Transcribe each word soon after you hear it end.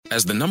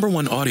As the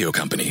 #1 audio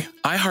company,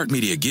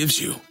 iHeartMedia gives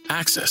you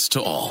access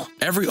to all.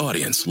 Every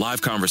audience,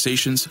 live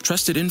conversations,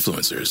 trusted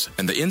influencers,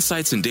 and the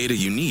insights and data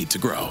you need to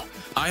grow.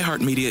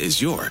 iHeartMedia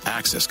is your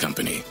access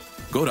company.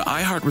 Go to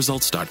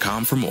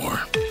iHeartResults.com for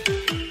more.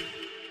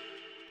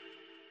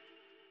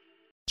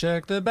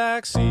 Check the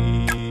back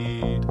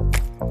seat.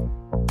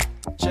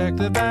 Check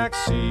the back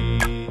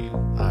seat.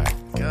 All right,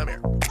 come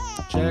here.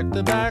 Check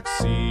the back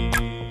seat.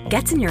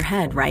 Gets in your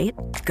head, right?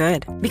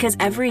 Good. Because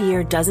every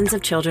year, dozens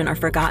of children are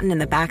forgotten in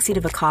the backseat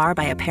of a car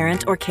by a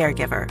parent or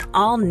caregiver.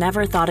 All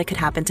never thought it could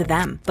happen to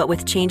them. But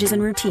with changes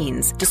in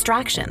routines,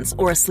 distractions,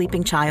 or a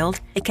sleeping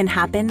child, it can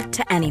happen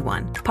to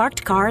anyone.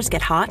 Parked cars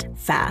get hot,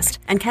 fast,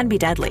 and can be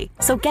deadly.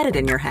 So get it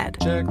in your head.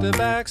 Check the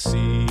back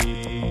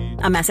seat.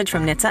 A message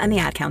from NHTSA and the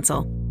Ad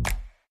Council.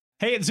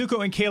 Hey, it's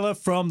Zuko and Kayla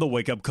from The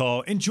Wake Up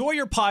Call. Enjoy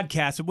your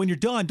podcast, but when you're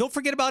done, don't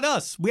forget about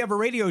us. We have a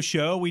radio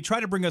show. We try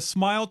to bring a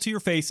smile to your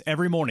face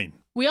every morning.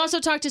 We also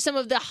talk to some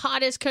of the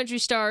hottest country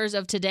stars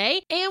of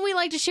today, and we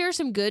like to share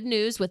some good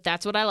news with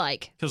That's What I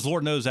Like. Because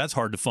Lord knows that's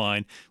hard to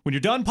find. When you're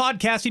done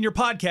podcasting your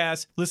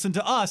podcast, listen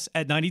to us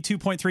at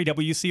 92.3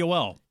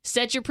 WCOL.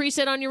 Set your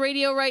preset on your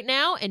radio right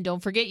now, and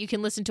don't forget you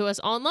can listen to us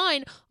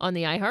online on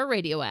the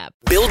iHeartRadio app.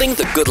 Building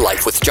the Good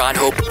Life with John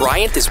Hope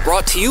Bryant is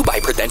brought to you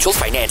by Prudential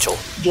Financial.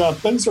 John,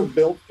 things are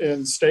built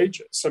in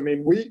stages. I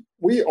mean,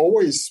 we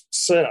always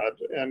said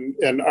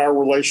in our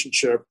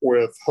relationship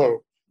with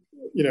Hope,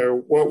 you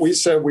know, what we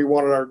said we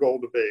wanted our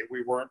goal to be.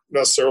 We weren't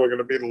necessarily going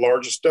to be the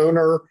largest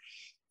donor,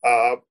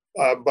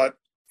 but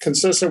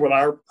consistent with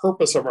our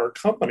purpose of our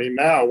company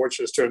now, which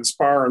is to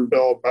inspire and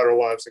build better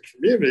lives and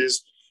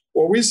communities,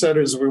 what we said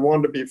is we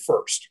wanted to be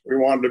first. We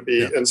wanted to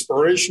be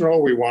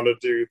inspirational. We wanted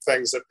to do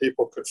things that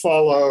people could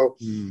follow.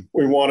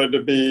 We wanted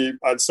to be,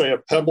 I'd say, a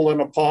pebble in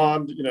a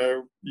pond. You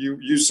know,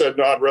 you said,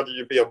 no, I'd rather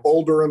you be a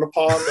boulder in a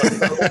pond than a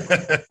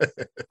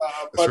pebble.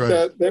 But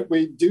right. that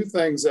we do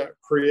things that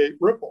create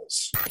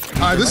ripples.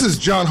 Hi, this is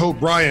John Hope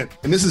Bryant,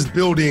 and this is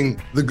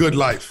Building the Good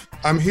Life.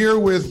 I'm here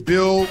with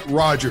Bill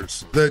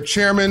Rogers, the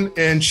chairman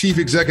and chief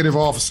executive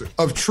officer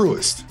of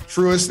Truist.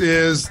 Truist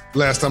is,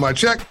 last time I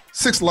checked,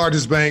 6th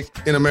largest bank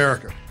in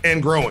America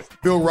and growing.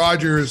 Bill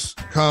Rogers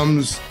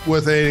comes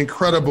with an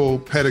incredible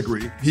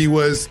pedigree. He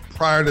was,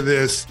 prior to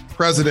this,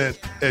 president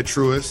at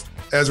Truist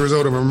as a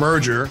result of a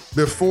merger.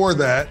 Before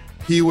that,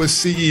 he was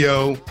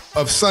CEO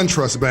of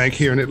SunTrust Bank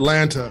here in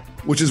Atlanta,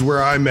 which is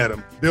where I met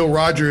him. Bill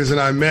Rogers and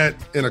I met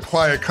in a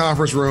quiet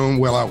conference room.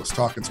 Well, I was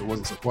talking, so it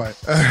wasn't so quiet,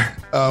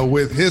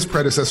 with his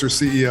predecessor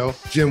CEO,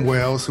 Jim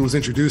Wells, who was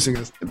introducing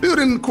us. And Bill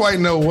didn't quite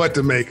know what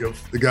to make of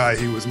the guy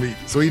he was meeting.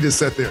 So he just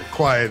sat there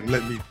quiet and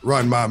let me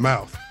run my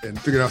mouth and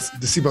figured out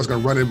to see if I was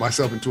going to run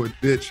myself into a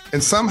ditch.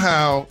 And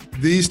somehow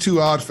these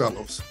two odd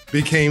fellows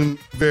became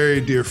very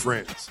dear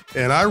friends.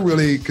 And I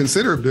really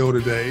consider Bill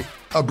today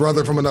a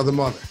brother from another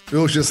mother.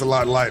 Bill's just a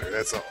lot lighter,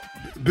 that's all.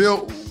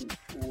 Bill,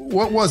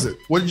 what was it?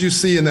 What did you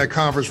see in that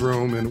conference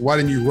room, and why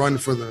didn't you run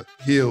for the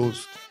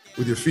hills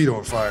with your feet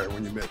on fire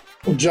when you met?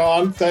 Well,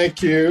 John,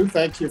 thank you.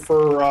 Thank you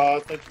for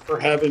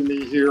having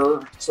me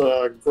here. It's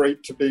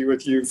great to be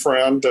with you,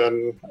 friend.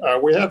 And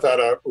we've had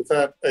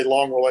a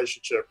long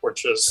relationship,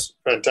 which is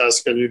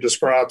fantastic. And you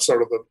described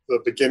sort of the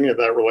beginning of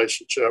that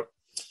relationship.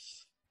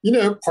 You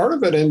know, part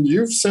of it, and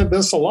you've said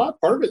this a lot,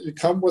 part of it, you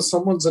come with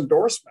someone's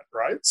endorsement,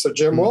 right? So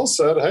Jim Wells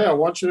said, hey, I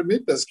want you to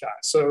meet this guy.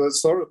 So it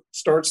sort of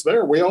starts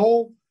there.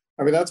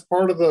 That's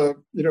part of the,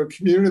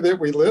 community that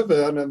we live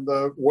in, and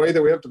the way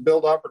that we have to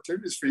build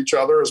opportunities for each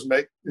other is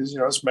make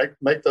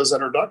those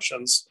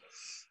introductions.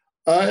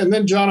 And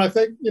then, John, I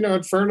think,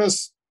 in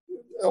fairness,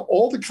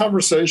 all the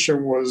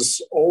conversation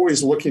was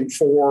always looking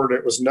forward.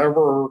 It was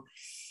never,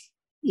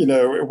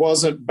 it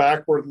wasn't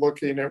backward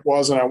looking. It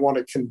wasn't, I want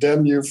to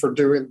condemn you for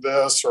doing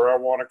this, or I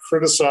want to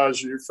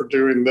criticize you for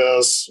doing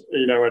this,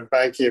 in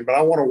banking, but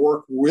I want to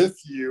work with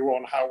you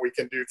on how we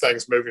can do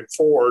things moving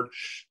forward.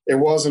 It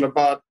wasn't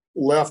about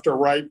left or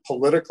right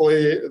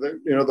politically,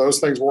 those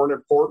things weren't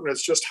important.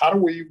 It's just, how do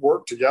we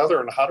work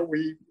together and how do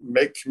we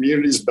make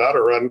communities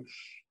better? And,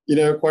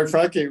 quite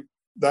frankly,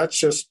 that's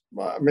just,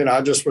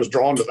 I just was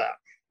drawn to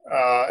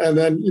that. And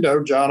then,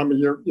 John,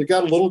 you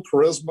got a little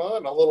charisma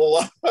and a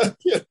little,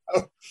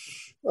 a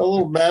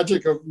little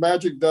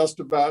magic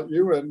dust about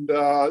you. And,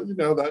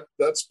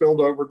 that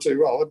spilled over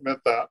too. I'll admit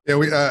that.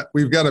 Yeah,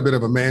 we've got a bit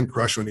of a man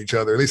crush on each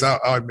other. At least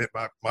I'll admit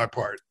my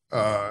part.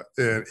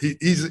 And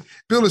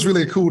Bill is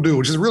really a cool dude,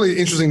 which is a really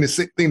interesting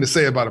thing to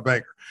say about a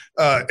banker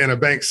and a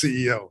bank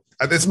CEO.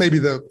 This may be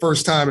the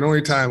first time and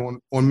only time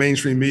on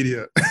mainstream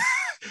media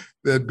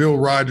that Bill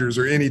Rogers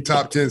or any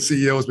top 10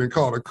 CEO has been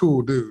called a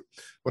cool dude.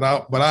 But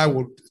I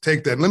will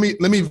take that. Let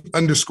me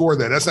underscore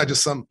that. That's not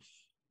just some,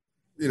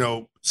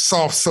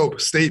 soft soap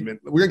statement.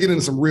 We're gonna get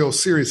into some real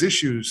serious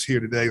issues here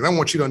today. I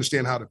want you to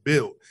understand how to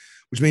build,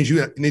 which means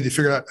you need to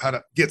figure out how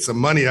to get some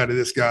money out of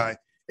this guy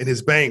and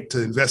his bank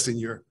to invest in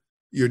your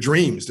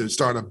dreams, to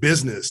start a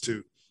business,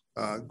 to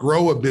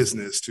grow a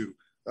business, to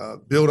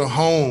build a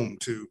home,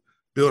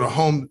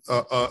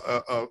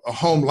 a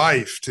home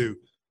life, to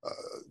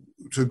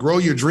grow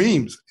your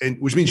dreams, and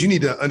which means you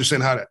need to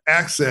understand how to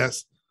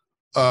access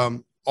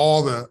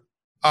all the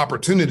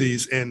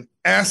opportunities and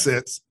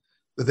assets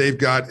that they've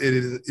got at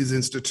his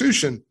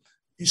institution.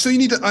 So you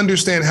need to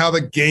understand how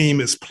the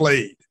game is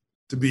played,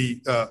 to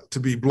be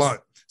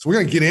blunt. So we're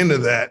going to get into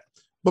that.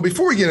 But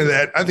before we get into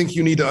that, I think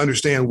you need to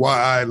understand why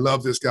I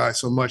love this guy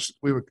so much.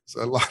 We have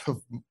a lot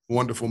of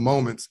wonderful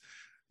moments.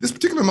 This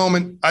particular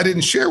moment, I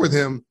didn't share with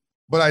him,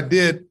 but I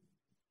did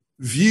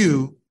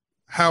view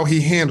how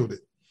he handled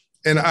it.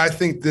 And I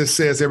think this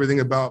says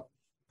everything about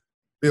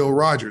Bill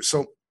Rogers.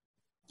 So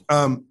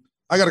I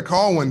got a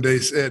call one day,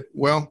 said,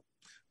 well,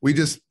 we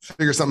just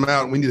figured something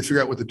out and we need to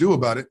figure out what to do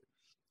about it.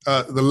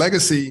 The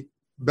legacy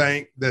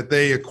bank that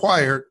they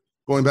acquired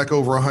going back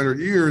over 100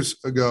 years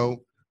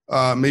ago,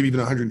 maybe even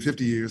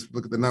 150 years,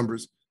 look at the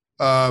numbers,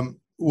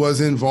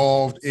 was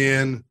involved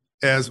in,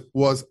 as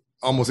was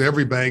almost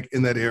every bank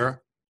in that era,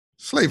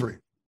 slavery.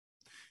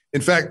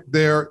 In fact,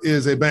 there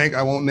is a bank,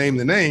 I won't name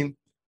the name,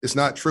 it's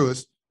not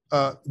Truist,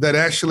 that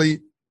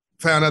actually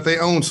found out they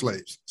owned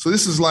slaves. So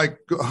this is like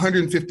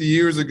 150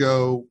 years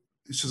ago.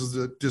 This is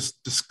a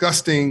just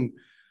disgusting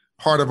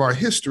part of our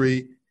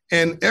history.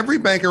 And every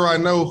banker I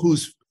know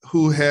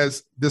who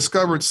has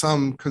discovered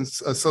some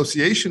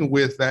association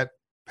with that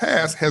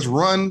past has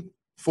run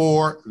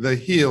for the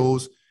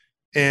hills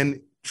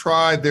and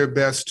tried their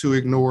best to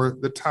ignore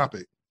the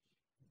topic.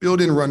 Bill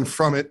didn't run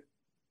from it.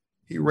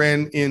 He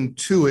ran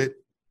into it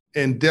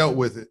and dealt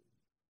with it.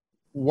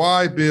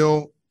 Why,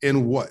 Bill,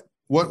 and what?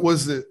 What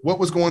was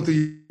going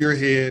through your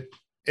head?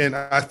 And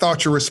I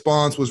thought your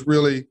response was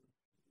really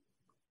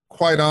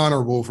quite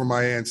honorable for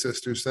my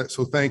ancestors.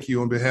 So thank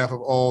you on behalf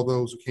of all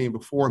those who came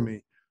before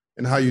me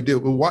and how you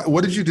did. But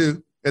what did you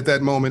do at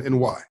that moment and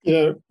why?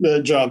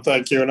 John,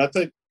 thank you. And I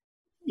think,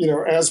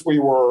 as we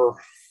were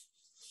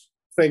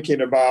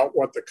thinking about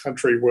what the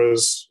country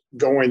was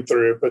going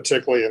through,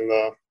 particularly in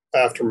the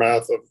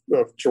aftermath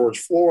of George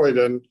Floyd,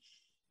 and,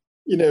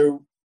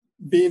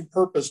 being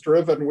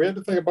purpose-driven, we had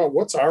to think about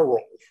what's our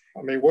role.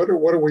 I mean, what do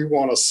we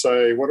want to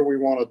say? What do we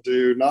want to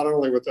do, not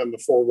only within the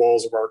four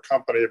walls of our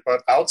company,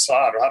 but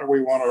outside? How do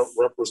we want to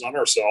represent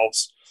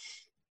ourselves?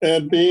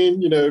 And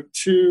being,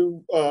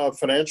 two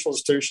financial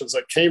institutions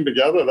that came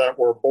together that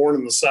were born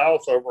in the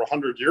South over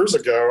 100 years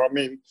ago, I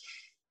mean,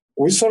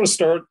 we sort of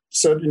said,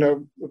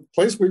 the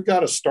place we've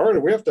got to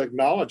start, we have to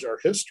acknowledge our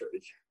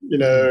history.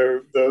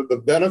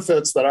 The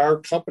benefits that our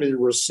company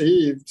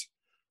received,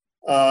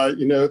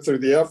 through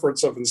the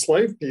efforts of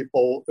enslaved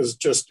people is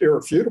just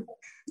irrefutable.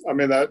 I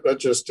mean, that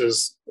just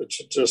is,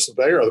 it's just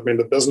there. I mean,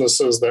 the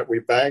businesses that we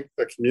banked,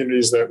 the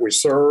communities that we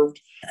served,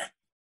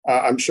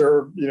 I'm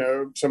sure,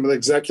 some of the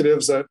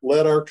executives that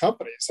led our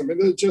companies. I mean,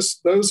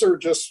 those are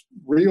just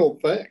real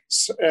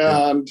things.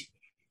 And,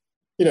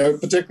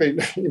 particularly,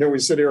 we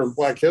sit here in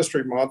Black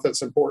History Month,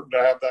 it's important to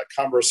have that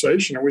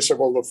conversation. And we said,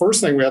 well, the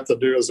first thing we have to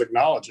do is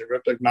acknowledge it. We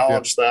have to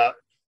acknowledge that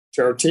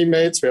to our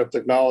teammates. We have to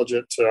acknowledge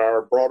it to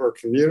our broader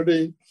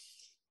community.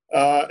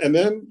 And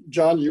then,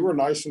 John, you were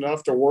nice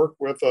enough to work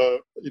with a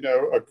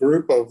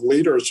group of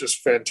leaders, just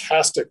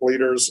fantastic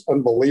leaders,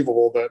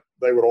 unbelievable that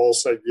they would all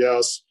say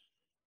yes.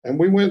 And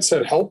we went and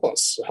said, help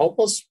us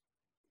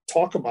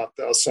talk about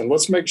this. And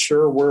let's make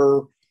sure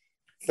we're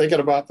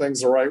thinking about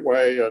things the right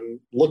way and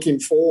looking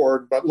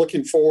forward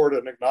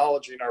and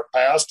acknowledging our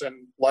past.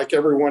 And like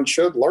everyone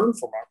should, learn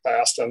from our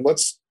past. And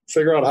let's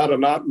figure out how to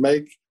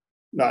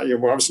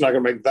we're obviously not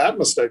going to make that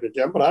mistake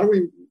again, but how do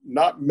we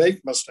not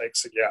make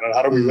mistakes again? And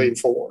how do we lean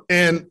forward?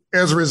 And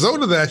as a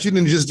result of that, you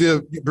didn't just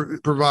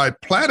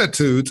provide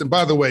platitudes. And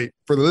by the way,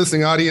 for the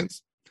listening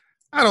audience,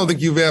 I don't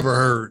think you've ever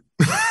heard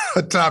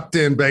a top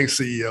 10 bank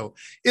CEO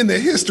in the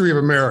history of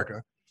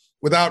America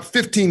without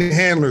 15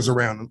 handlers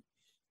around them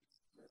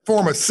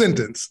form a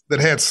sentence that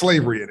had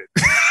slavery in it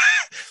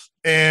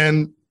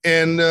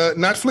and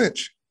not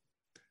flinch.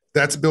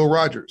 That's Bill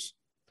Rogers.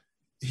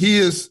 He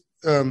is,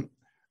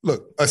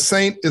 look, a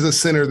saint is a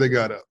sinner that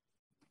got up.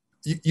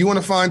 You want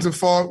to find some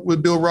fault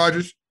with Bill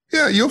Rogers?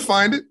 Yeah, you'll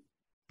find it.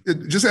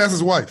 Just ask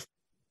his wife,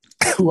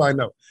 who I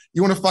know.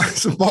 You want to find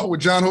some fault with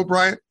John Hope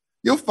Bryant?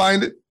 You'll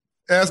find it.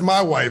 Ask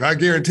my wife. I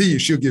guarantee you,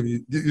 she'll give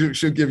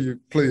you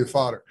plenty of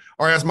fodder.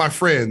 Or ask my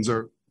friends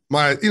or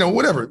my,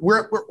 whatever.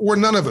 We're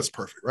none of us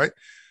perfect, right?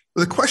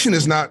 But the question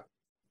is not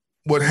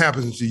what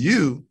happens to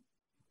you,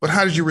 but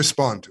how did you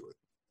respond to it?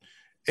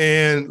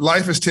 And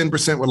life is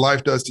 10% what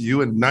life does to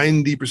you and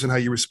 90% how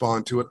you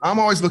respond to it. I'm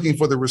always looking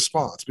for the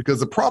response because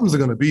the problems are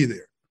going to be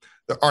there.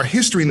 Our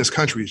history in this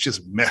country is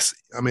just messy.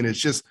 I mean, it's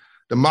just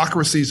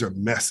democracies are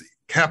messy.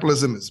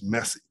 Capitalism is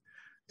messy.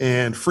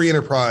 And free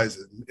enterprise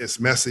is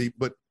messy,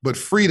 but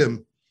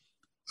freedom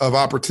of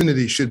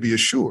opportunity should be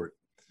assured.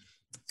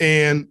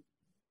 And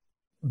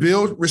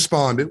Bill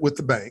responded with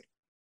the bank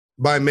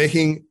by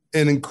making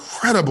an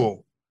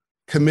incredible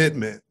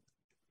commitment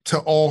to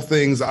all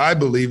things I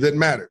believe that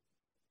matter.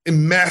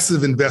 And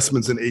massive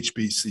investments in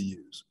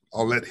HBCUs.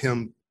 I'll let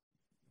him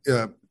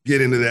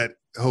get into that,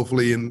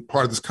 hopefully, in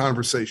part of this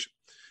conversation.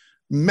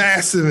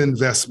 Massive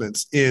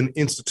investments in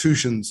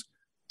institutions,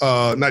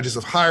 not just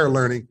of higher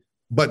learning,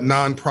 but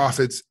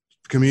nonprofits,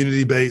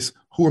 community-based,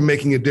 who are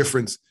making a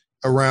difference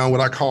around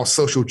what I call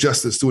social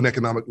justice through an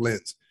economic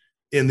lens.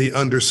 in the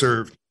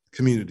underserved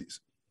communities.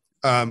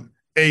 A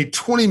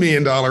 $20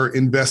 million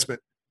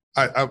investment.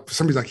 For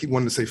some reason, I keep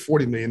wanting to say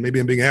 40 million. Maybe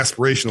I'm being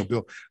aspirational,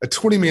 Bill. A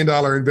 $20 million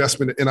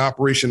investment in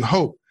Operation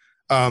Hope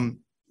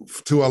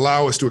to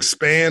allow us to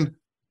expand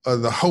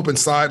the Hope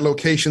Inside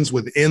locations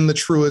within the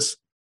Truist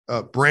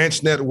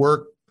branch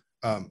network.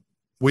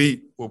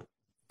 We will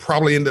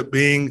probably end up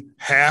being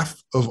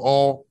half of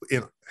all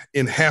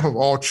in half of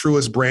all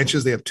Truist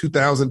branches. They have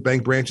 2,000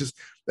 bank branches.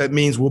 That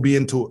means we'll be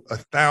into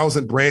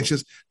 1,000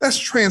 branches. That's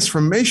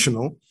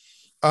transformational.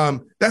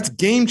 That's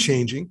game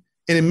changing.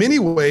 And in many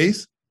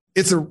ways,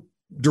 it's a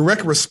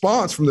direct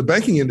response from the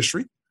banking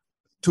industry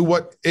to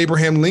what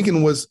Abraham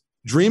Lincoln was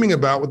dreaming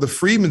about with the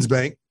Freedmen's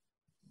Bank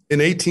in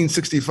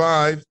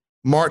 1865,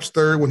 March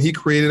 3rd, when he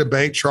created a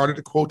bank chartered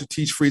to, quote, to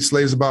teach free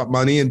slaves about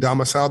money and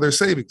domicile their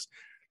savings.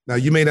 Now,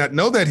 you may not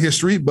know that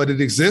history, but it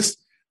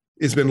exists.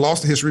 It's been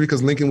lost to history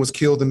because Lincoln was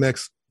killed the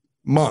next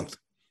month.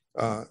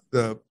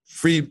 The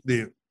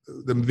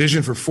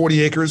vision for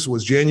 40 acres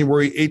was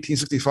January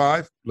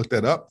 1865. Look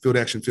that up, Field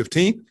Action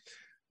 15.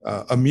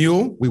 A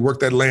mule, we worked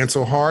that land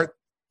so hard.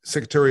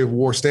 Secretary of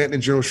War Stanton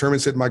and General Sherman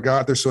said, my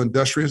God, they're so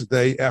industrious.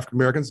 They, African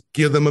Americans,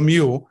 give them a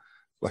mule.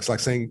 It's like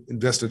saying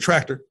invest in a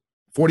tractor.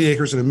 40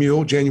 acres and a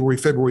mule, January,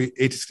 February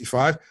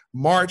 1865.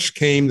 March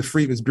came the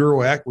Freedmen's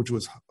Bureau Act, which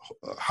was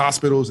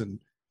hospitals and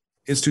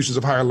institutions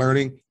of higher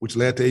learning, which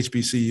led to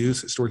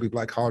HBCUs, historically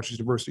Black colleges,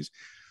 universities.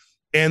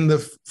 And the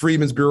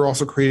Freedmen's Bureau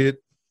also created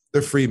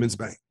the Freedmen's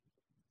Bank.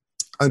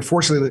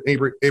 Unfortunately,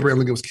 Abraham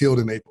Lincoln was killed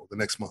in April the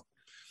next month.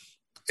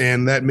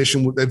 And that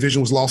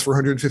vision was lost for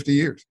 150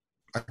 years.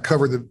 I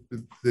covered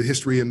the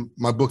history in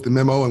my book, The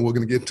Memo, and we're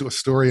going to get into a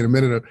story in a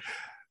minute.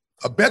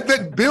 A bet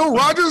that Bill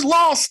Rogers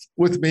lost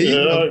with me.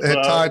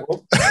 I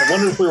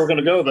wonder if we were going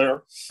to go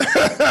there.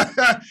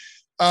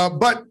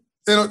 But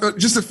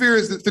just to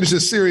finish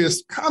this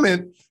serious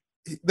comment,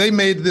 they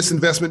made this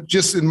investment,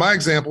 just in my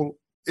example,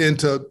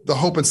 into the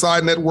Hope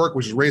Inside network,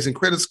 which is raising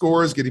credit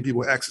scores, getting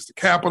people access to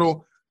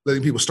capital,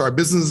 letting people start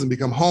businesses and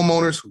become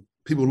homeowners,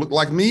 people who look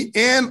like me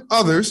and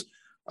others,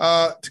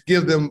 to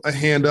give them a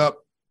hand up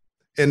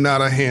and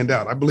not a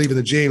handout. I believe in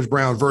the James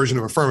Brown version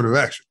of affirmative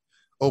action.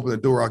 Open the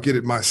door, I'll get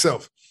it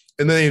myself.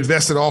 And then they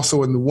invested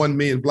also in the 1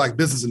 Million Black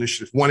Business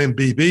Initiative,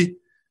 1MBB,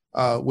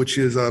 which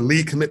is a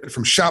lead commitment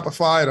from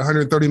Shopify at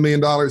 $130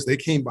 million. They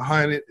came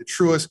behind it at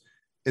Truist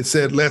and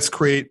said, let's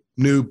create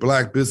new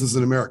Black business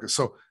in America.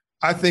 So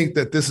I think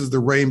that this is the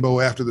rainbow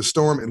after the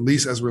storm, at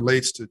least as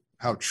relates to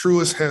how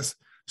Truist has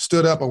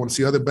stood up. I want to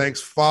see other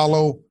banks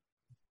follow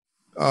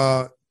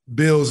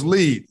Bill's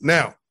lead.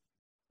 Now,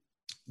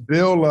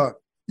 Bill,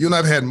 you and I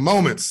have had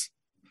moments,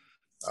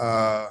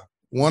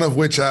 one of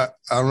which I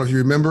don't know if you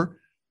remember.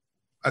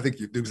 I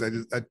think you do,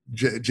 because I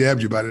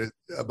jabbed you about it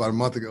about a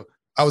month ago.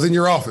 I was in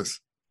your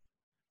office.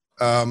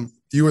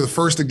 You were the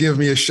first to give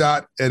me a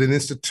shot at an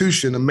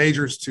institution, a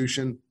major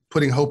institution,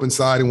 putting Hope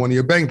Inside in one of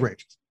your bank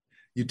branches.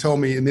 You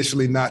told me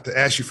initially not to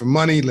ask you for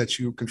money, let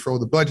you control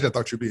the budget. I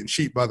thought you were being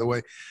cheap, by the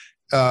way,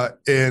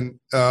 and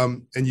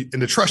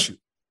to trust you.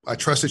 I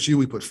trusted you.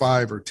 We put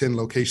 5 or 10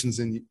 locations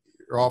in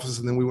your office,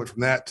 and then we went from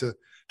that to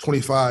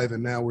 25,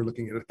 and now we're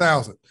looking at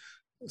 1,000.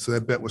 So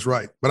that bet was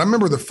right. But I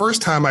remember the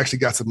first time I actually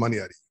got some money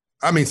out of you.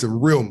 I mean, some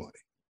real money.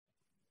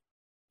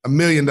 $1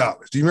 million. Do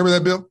you remember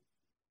that, Bill?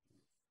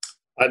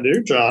 I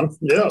do, John.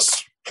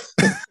 Yes.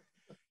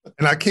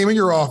 And I came in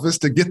your office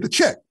to get the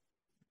check.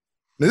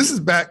 Now, this is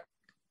back,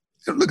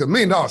 look, $1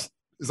 million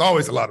is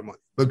always a lot of money.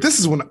 But this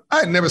is when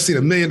I had never seen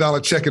 $1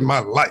 million check in my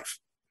life.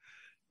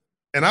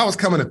 And I was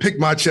coming to pick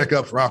my check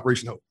up for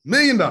Operation Hope. $1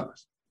 million. And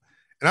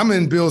I'm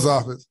in Bill's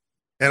office.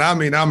 And I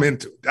mean, I'm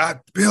into it.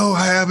 Bill,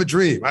 I have a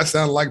dream. I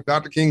sound like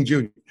Dr. King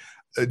Jr.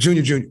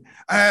 Jr.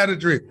 I had a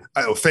dream.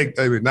 Fake,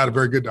 not a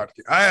very good Dr.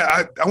 King.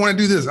 I want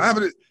to do this.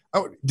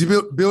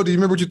 Bill, do you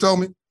remember what you told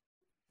me?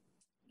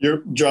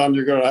 John,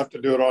 you're going to have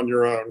to do it on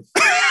your own.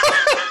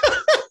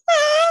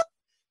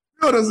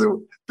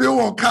 Bill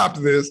won't cop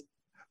to this.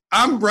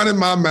 I'm running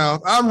my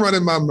mouth.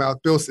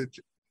 Bill said,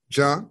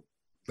 John,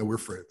 no, we're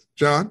friends.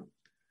 John,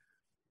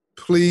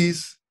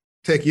 please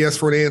take yes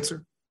for an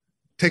answer.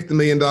 Take the $1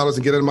 million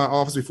and get out of my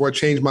office before I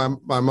change my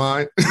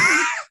mind.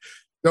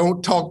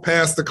 Don't talk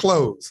past the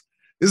close.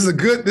 This is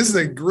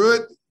a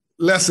good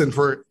lesson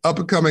for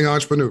up-and-coming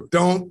entrepreneurs.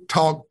 Don't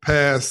talk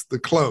past the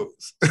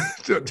close.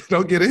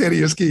 Don't get ahead of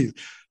your skis.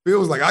 Bill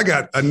was like, I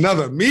got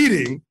another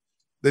meeting.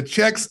 The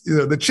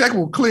check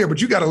will clear,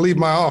 but you got to leave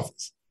my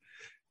office.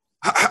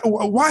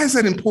 Why is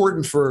that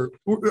important for,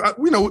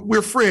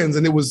 we're friends,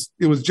 and it was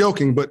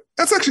joking, but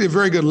that's actually a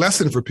very good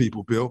lesson for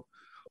people, Bill.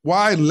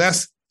 Why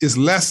less is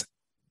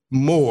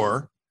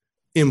more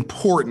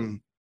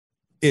important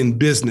in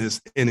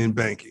business and in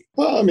banking?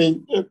 Well, I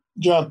mean,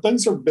 John,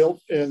 things are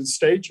built in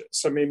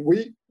stages. I mean,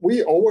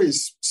 we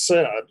always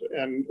said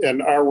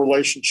in our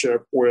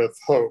relationship with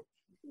Hope,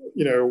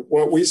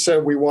 what we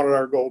said we wanted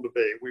our goal to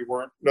be. We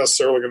weren't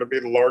necessarily going to be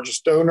the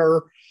largest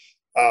donor,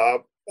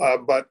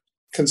 but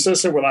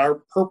consistent with our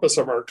purpose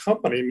of our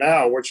company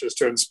now, which is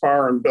to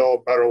inspire and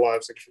build better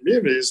lives and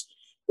communities,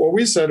 what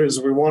we said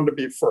is we wanted to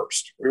be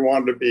first. We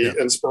wanted to be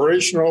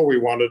inspirational. We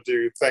wanted to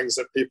do things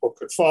that people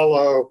could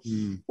follow.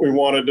 We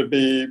wanted to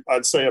be,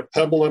 I'd say, a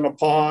pebble in a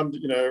pond.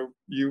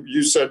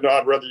 You said, no,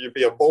 I'd rather you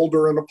be a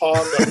boulder in a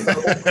pond than a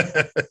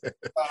pebble.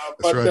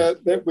 But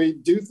right. that we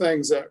do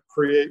things that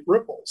create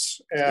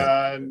ripples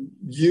and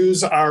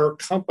use our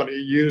company,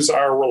 use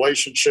our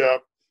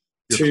relationship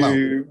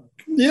to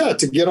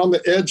get on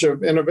the edge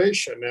of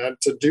innovation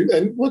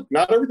and look,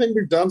 not everything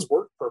we've done's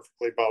worked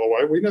perfectly, by the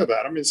way. We know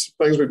that. I mean, some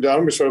things we've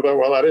done, we sort of thought,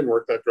 well, that didn't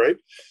work that great.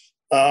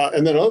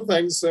 And then other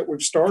things that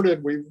we've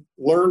started, we've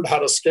learned how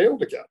to scale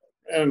together.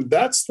 And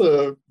that's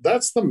the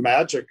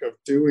magic of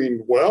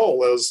doing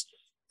well, is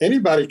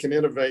anybody can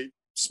innovate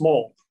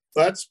small.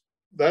 That's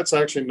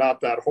actually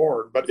not that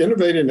hard, but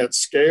innovating at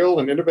scale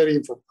and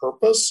innovating for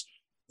purpose,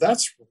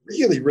 that's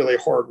really, really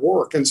hard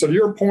work. And so to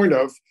your point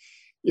of,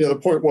 the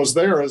point was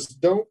there is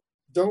don't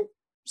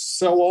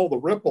sell all the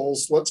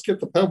ripples. Let's get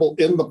the pebble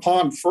in the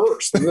pond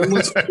first. And then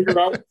let's figure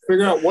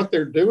out what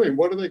they're doing.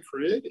 What are they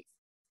creating?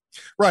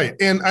 Right.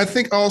 And I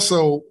think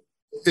also,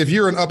 if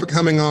you're an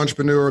up-and-coming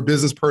entrepreneur, a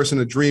business person,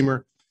 a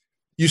dreamer,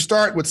 you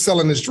start with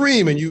selling this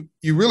dream, and you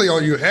really,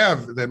 all you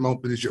have at that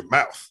moment is your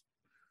mouth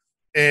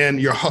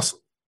and your hustle.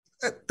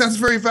 That's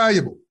very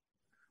valuable.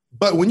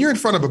 But when you're in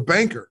front of a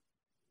banker,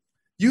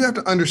 you have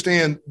to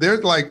understand, they're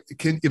like,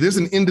 if there's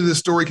an end to this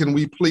story, can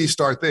we please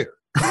start there?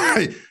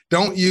 Right?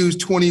 Don't use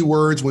 20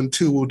 words when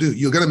 2 will do.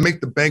 You're going to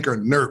make the banker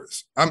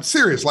nervous. I'm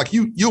serious. Like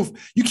you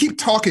keep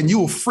talking, you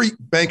will freak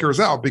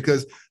bankers out,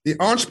 because the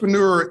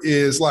entrepreneur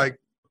is like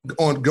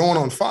going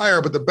on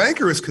fire, but the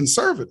banker is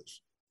conservative.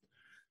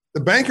 The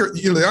banker,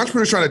 the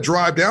entrepreneur is trying to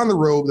drive down the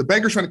road. The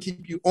banker's trying to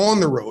keep you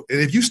on the road. And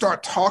if you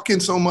start talking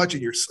so much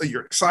and you're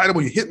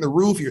excitable, you're hitting the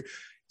roof, you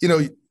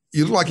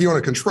look like you're on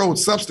a controlled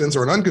substance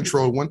or an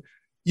uncontrolled one,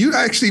 you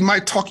actually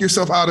might talk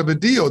yourself out of a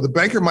deal. The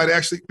banker might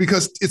actually,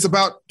 because it's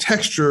about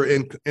texture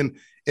and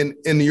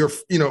your,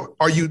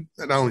 are you,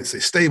 I don't want to say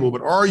stable,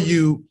 but are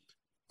you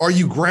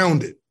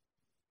grounded?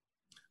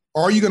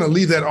 Are you going to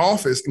leave that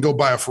office and go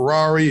buy a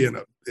Ferrari and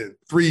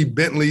 3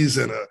 Bentleys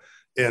and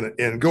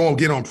go and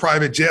get on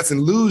private jets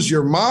and lose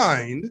your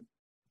mind,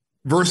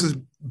 versus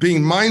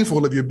being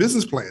mindful of your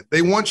business plan?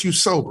 They want you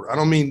sober. I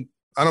don't mean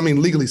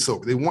legally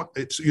sober. They want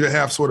you to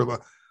have sort of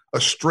a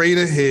straight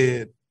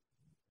ahead,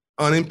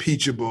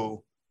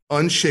 unimpeachable,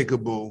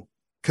 unshakable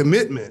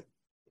commitment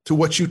to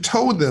what you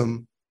told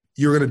them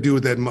you're going to do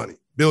with that money.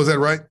 Bill, is that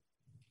right?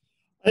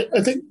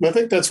 I think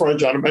that's right,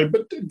 John.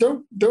 But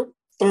don't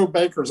throw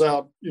bankers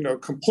out,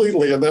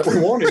 completely, and that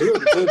we want to do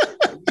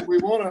it. We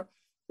want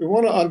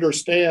to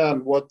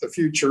understand what the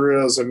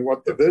future is and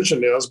what the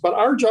vision is. But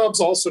our job's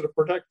also to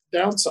protect the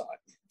downside,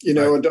 right,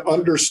 and to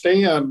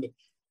understand,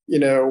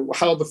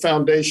 how the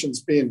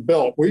foundation's being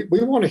built. We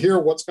want to hear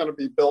what's going to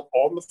be built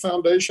on the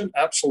foundation.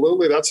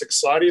 Absolutely. That's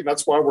exciting.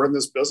 That's why we're in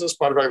this business.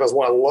 Matter of fact, that's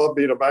why I love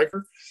being a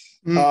banker.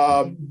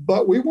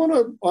 But we want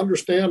to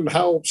understand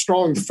how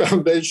strong the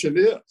foundation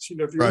is.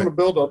 If you want to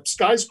build a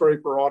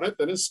skyscraper on it,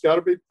 then it's got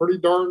to be pretty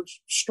darn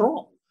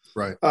strong.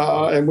 Right.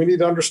 And we need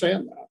to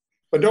understand that.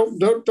 But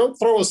don't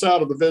throw us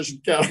out of the vision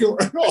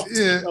category.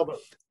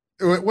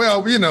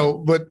 Well,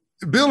 but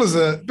Bill is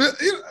a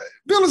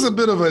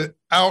bit of an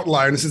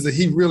outlier in the sense that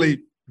he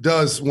really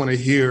does want to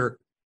hear,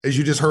 as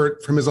you just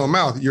heard from his own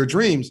mouth, your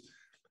dreams.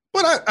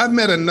 But I've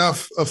met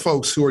enough of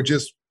folks who are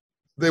just,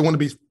 they want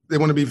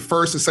to be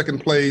first or second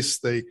place.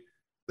 They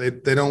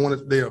don't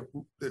want to.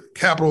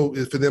 Capital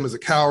is for them as a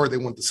coward. They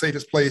want the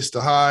safest place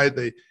to hide.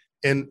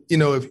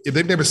 If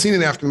they've never seen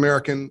an African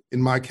American,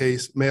 in my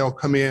case, male,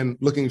 come in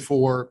looking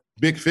for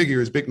big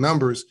figures, big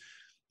numbers,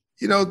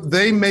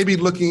 they may be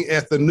looking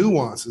at the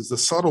nuances, the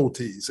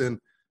subtleties, and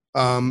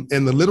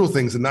the little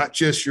things, and not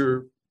just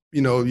your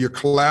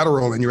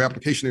collateral and your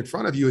application in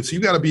front of you. And so you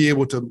got to be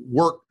able to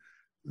work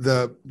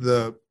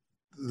the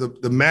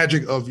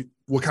magic of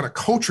what kind of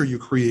culture you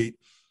create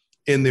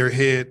in their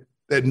head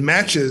that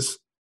matches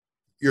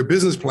your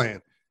business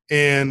plan.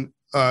 And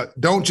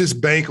don't just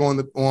bank on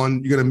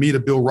you're going to meet a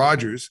Bill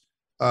Rogers.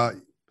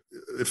 In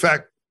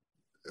fact,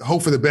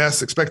 hope for the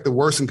best, expect the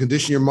worst, and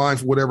condition your mind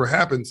for whatever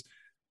happens.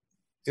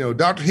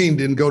 Dr. King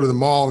didn't go to the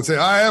mall and say,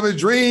 I have a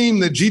dream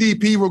that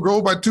GDP will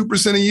grow by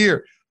 2% a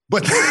year.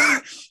 But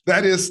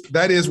that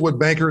is what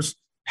bankers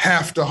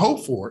have to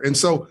hope for. And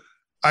so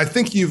I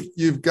think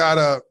you've got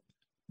to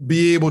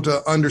be able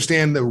to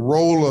understand the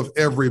role of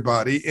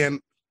everybody. And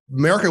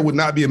America would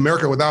not be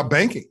America without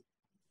banking.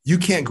 You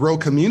can't grow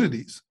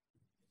communities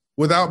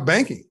without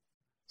banking.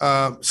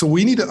 So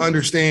we need to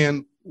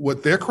understand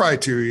what their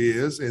criteria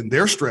is and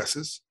their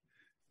stresses.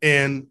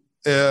 And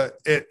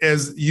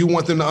as you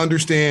want them to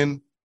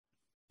understand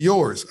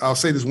yours. I'll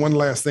say this one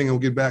last thing and we'll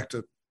get back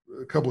to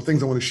a couple of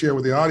things I want to share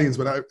with the audience.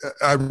 But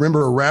I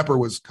remember a rapper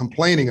was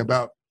complaining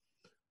about,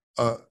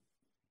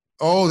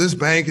 this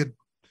bank is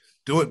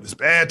doing this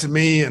bad to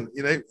me. And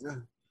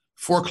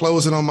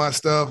foreclosing on my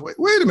stuff.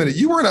 Wait a minute.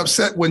 You weren't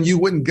upset when you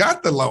wouldn't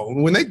got the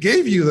loan, when they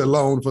gave you the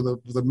loan for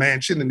the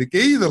mansion and they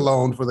gave you the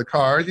loan for the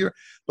car.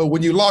 But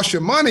when you lost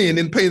your money and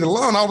didn't pay the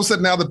loan, all of a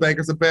sudden now the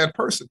banker's a bad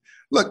person.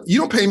 Look, you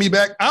don't pay me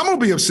back, I'm going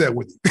to be upset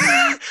with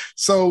you.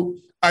 So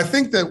I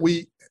think that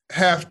we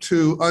have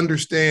to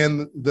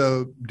understand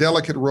the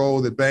delicate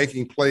role that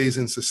banking plays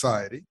in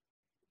society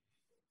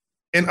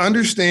and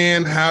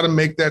understand how to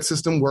make that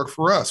system work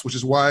for us, which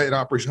is why at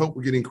Operation Hope,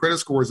 we're getting credit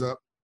scores up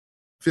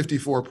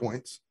 54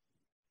 points.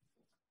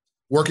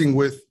 Working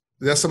with,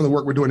 that's some of the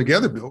work we're doing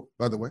together, Bill,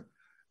 by the way,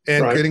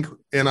 and getting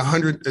in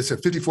 100, it's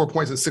at 54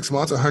 points in 6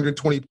 months,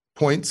 120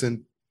 points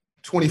in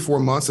 24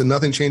 months, and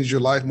nothing changes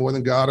your life more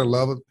than God or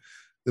love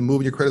than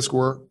moving your credit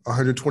score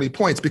 120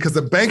 points, because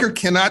the banker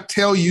cannot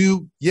tell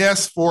you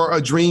yes for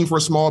a dream for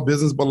a small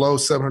business below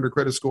 700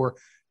 credit score,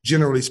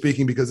 generally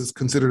speaking, because it's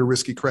considered a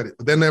risky credit.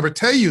 But they'll never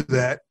tell you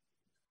that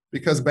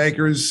because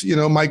bankers,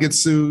 might get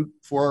sued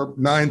for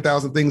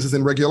 9,000 things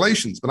in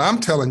regulations. But I'm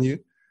telling you,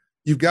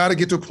 you've got to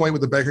get to a point where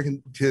the banker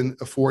can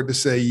afford to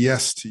say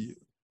yes to you.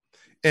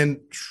 And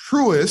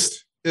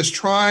Truist is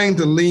trying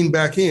to lean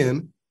back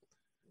in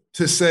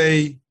to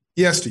say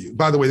yes to you.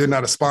 By the way, they're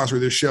not a sponsor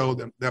of this show.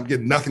 I'm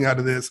getting nothing out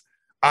of this.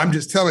 I'm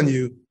just telling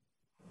you,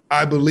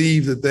 I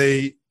believe that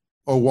they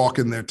are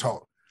walking their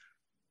talk.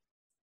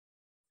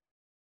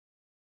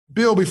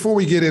 Bill, before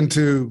we get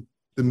into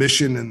the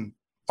mission and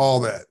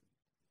all that,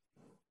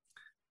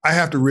 I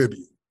have to rib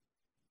you.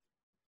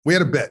 We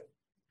had a bet.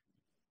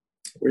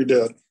 We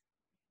did.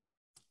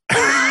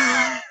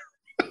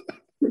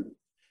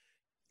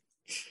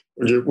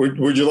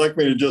 Would you like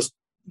me to just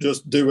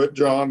do it,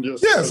 John?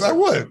 Yes, I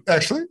would,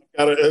 actually.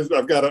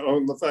 I've got to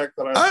own the fact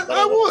that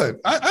I would.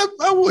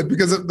 I would,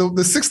 because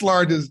the sixth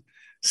largest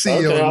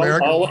CEO in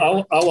America.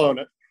 I'll own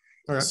it.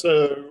 All right.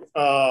 So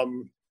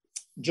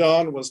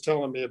John was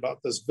telling me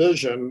about this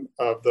vision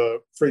of the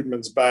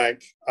Freedmen's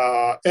Bank.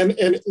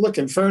 And look,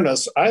 in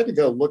fairness, I had to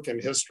go look in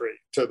history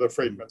to the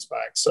Freedmen's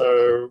Bank.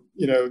 So,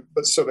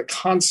 so the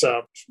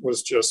concept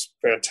was just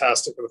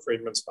fantastic of the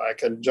Freedmen's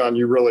Bank. And John,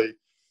 you really,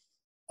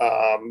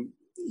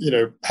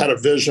 had a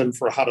vision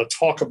for how to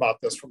talk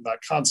about this from that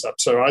concept.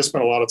 So I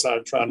spent a lot of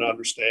time trying to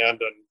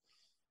understand.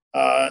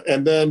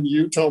 And then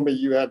you told me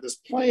you had this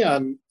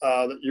plan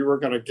that you were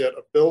going to get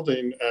a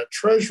building at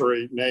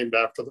Treasury named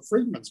after the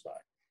Freedmen's Bank.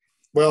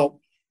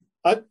 Well,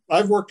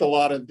 I've worked a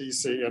lot in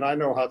DC, and I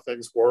know how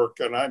things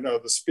work, and I know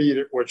the speed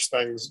at which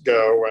things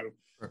go.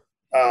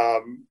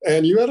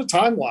 And you had a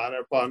timeline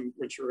upon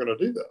which you were going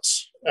to do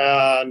this,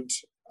 and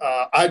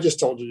I just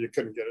told you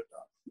couldn't get it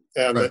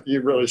done, and that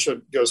you really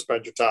should go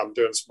spend your time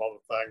doing some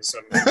other things.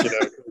 And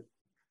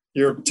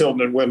you're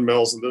tilting in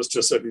windmills, and this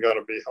just isn't going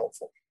to be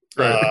helpful.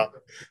 Right.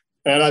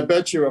 And I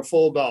bet you a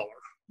full $1.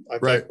 I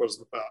think was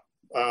the bet.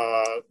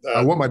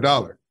 I want my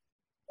 $1.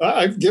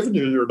 I've given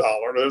you your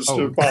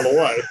 $1, by the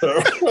way.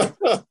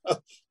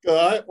 So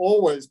I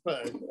always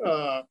pay.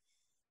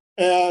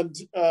 And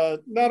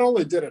not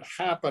only did it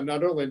happen,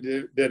 not only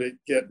did it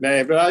get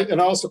named,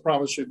 and I also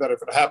promised you that if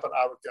it happened,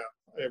 I would go.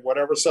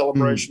 Whatever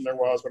celebration there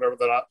was, whatever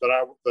that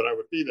I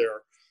would be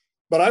there.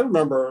 But I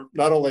remember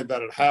not only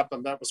that it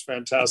happened, that was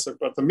fantastic,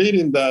 but the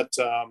meeting that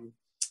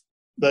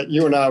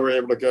you and I were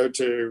able to go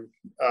to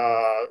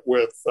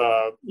with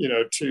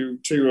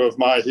two of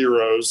my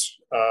heroes.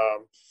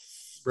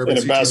 And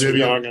Ambassador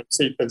Young and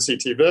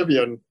CT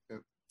Vivian,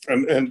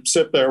 and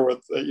sit there with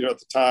at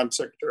the time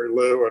Secretary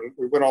Lew, and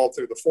we went all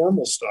through the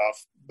formal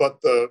stuff.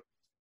 But the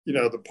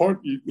point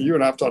you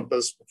and I've talked about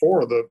this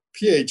before, the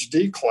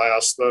PhD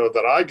class though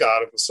that I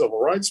got in the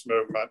civil rights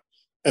movement,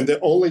 and the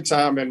only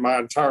time in my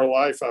entire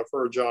life I've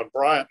heard John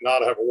Bryant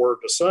not have a word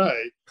to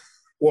say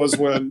was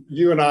when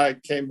you and I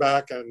came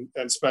back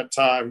and spent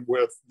time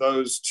with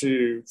those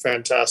two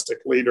fantastic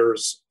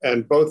leaders,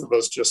 and both of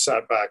us just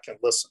sat back and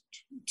listened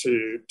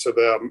to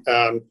them.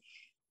 And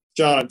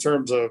John, in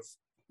terms of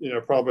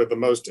probably the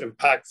most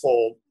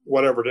impactful,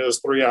 whatever it is,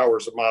 3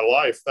 hours of my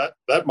life,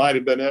 that might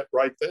have been it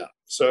right then.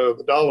 So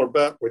the $1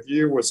 bet with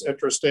you was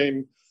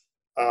interesting.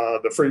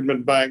 The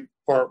Freedmen Bank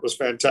part was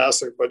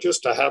fantastic, but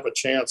just to have a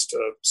chance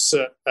to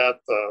sit at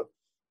the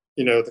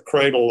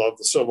cradle of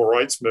the civil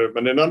rights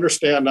movement and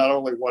understand not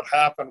only what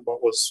happened,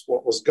 but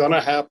what was going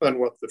to happen,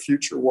 what the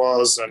future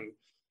was, and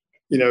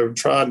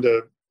trying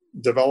to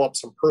develop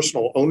some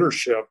personal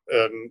ownership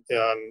in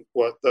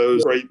what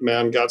those great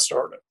men got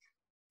started.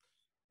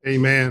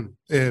 Amen.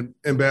 And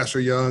Ambassador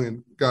Young,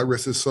 and God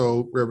rest his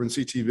soul, Reverend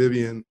C.T.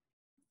 Vivian,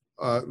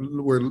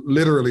 were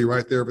literally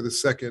right there for the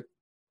second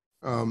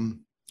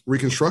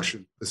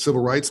Reconstruction, the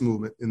civil rights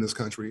movement in this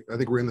country. I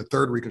think we're in the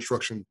third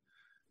Reconstruction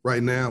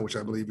right now, which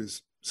I believe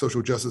is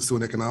social justice through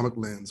an economic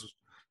lens.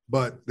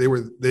 But they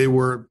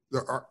were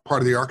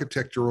part of the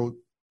architectural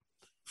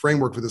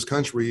framework for this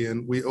country,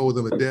 and we owe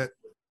them a debt.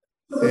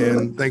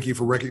 And thank you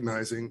for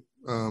recognizing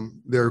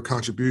their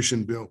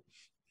contribution, Bill.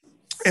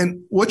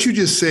 And what you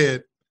just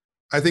said,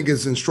 I think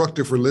is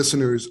instructive for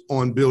listeners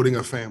on building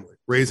a family,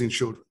 raising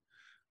children,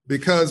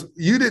 because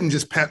you didn't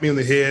just pat me on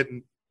the head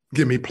and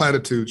give me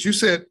platitudes. You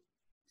said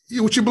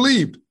what you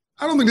believed.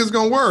 I don't think this is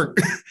going to work.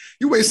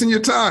 You're wasting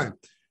your time.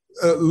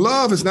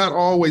 Love is not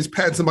always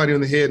patting somebody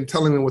on the head and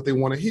telling them what they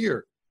want to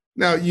hear.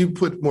 Now, you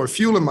put more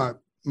fuel in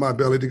my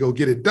belly to go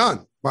get it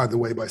done, by the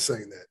way, by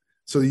saying that.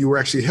 So you were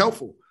actually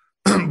helpful.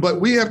 But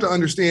we have to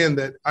understand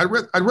that I'd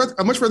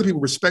much rather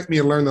people respect me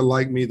and learn to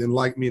like me than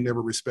like me and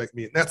never respect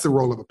me. And that's the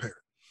role of a parent.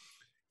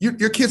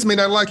 Your kids may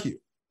not like you.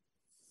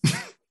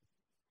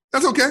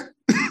 That's okay.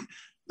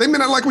 They may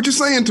not like what you're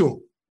saying to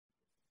them.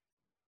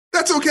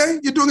 That's okay.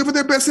 You're doing it for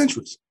their best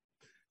interest.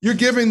 You're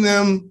giving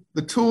them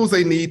the tools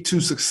they need to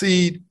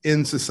succeed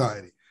in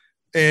society.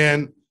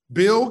 And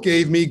Bill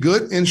gave me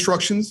good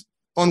instructions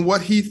on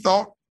what he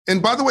thought.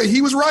 And by the way,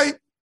 he was right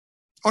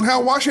on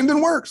how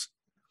Washington works.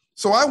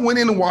 So I went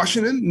into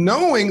Washington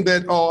knowing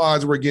that all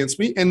odds were against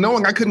me and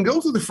knowing I couldn't go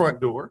through the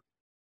front door,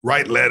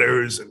 write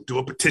letters and do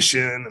a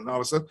petition and all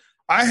this stuff.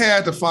 I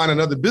had to find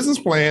another business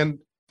plan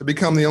to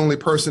become the only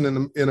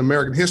person in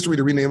American history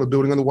to rename a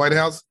building on the White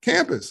House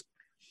campus.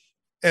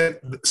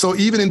 And so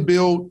even in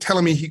Bill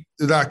telling me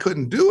that I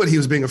couldn't do it, he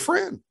was being a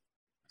friend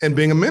and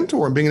being a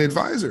mentor and being an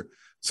advisor.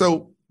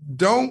 So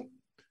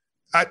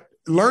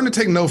learn to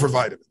take no for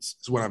vitamins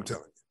is what I'm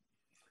telling you.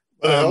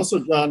 But I also,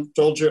 John,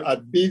 told you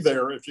I'd be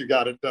there if you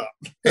got it done.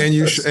 And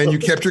you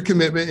kept your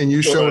commitment and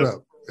you showed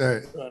up.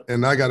 Right.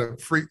 And I got a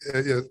free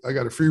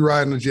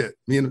ride in the jet.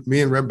 Me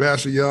and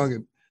Ambassador Young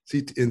and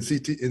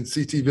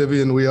CT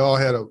Vivian, we all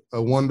had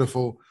a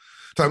wonderful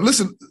time.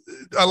 Listen,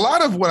 a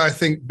lot of what I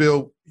think,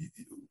 Bill,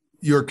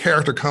 your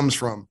character comes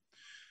from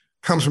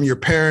your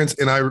parents,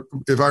 and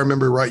if I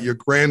remember right, your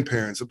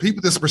grandparents. So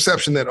this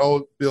perception that,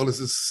 oh, Bill is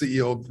the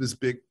CEO of this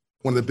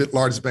one of the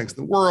largest banks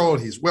in the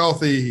world. He's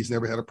wealthy. He's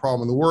never had a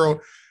problem in the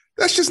world.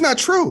 That's just not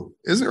true,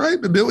 isn't it?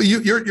 Right? But Bill,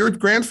 your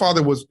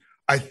grandfather was,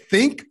 I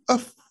think,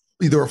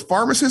 either a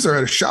pharmacist or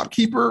a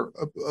shopkeeper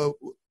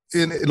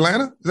in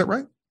Atlanta. Is that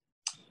right?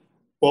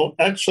 Well,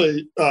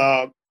 actually,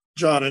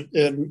 John,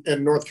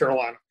 in North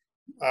Carolina.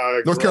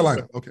 North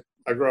Carolina. Okay.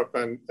 I grew up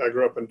in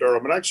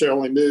Durham, and actually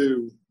only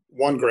knew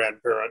one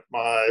grandparent.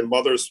 My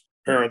mother's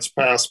parents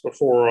passed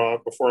before I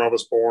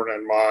was born,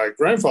 and my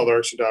grandfather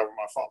actually died when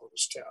my father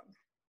was 10.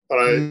 But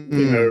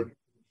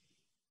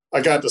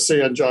I got to see,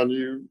 and John,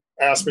 you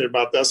asked me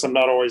about this. I'm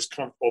not always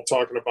comfortable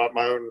talking about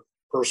my own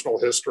personal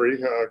history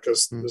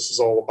because this is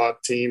all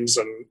about teams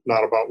and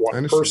not about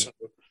one person.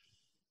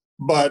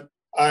 But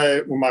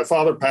when my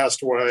father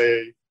passed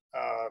away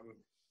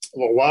a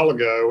little while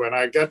ago, and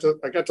I got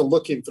to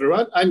looking through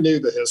it, I knew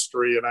the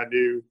history, and I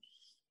knew,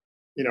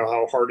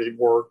 how hard he'd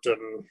worked,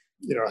 and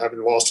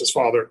having lost his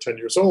father at 10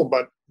 years old.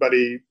 But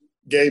he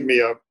gave me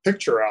a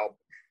picture album.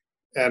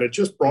 And it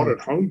just brought it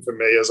home to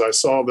me as I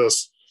saw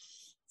this,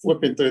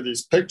 flipping through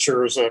these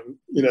pictures. And,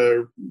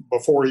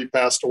 before he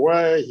passed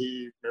away,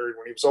 he married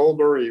when he was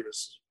older. He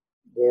was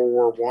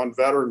World War I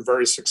veteran,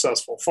 very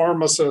successful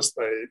pharmacist.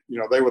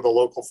 They were the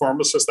local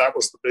pharmacist. That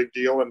was the big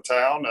deal in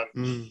town.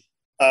 And,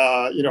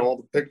 all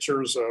the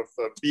pictures of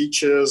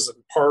beaches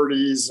and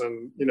parties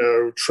and,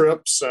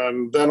 trips.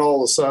 And then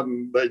all of a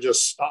sudden they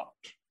just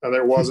stopped and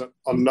there wasn't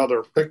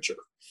another picture.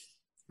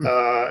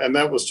 And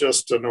that was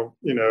just an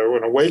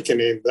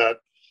awakening that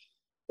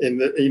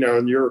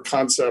in your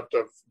concept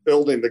of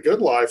building the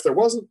good life, there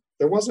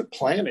wasn't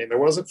planning, there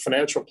wasn't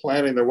financial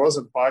planning, there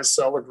wasn't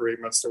buy-sell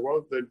agreements,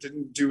 they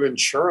didn't do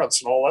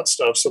insurance and all that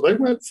stuff. So they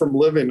went from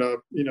living a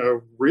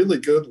really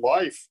good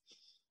life,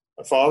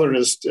 a father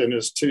and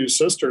his two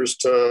sisters,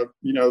 to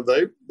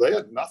they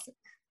had nothing.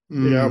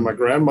 My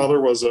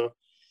grandmother was a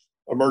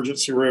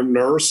emergency room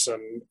nurse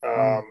and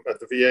at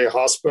the VA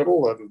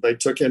hospital, and they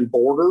took in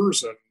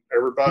boarders and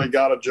everybody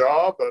got a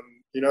job,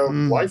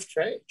 and, life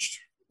changed.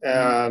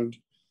 And,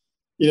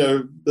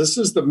 this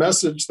is the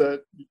message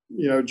that,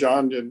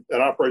 John and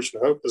Operation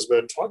Hope has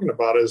been talking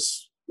about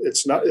is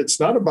it's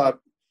not about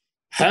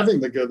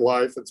having the good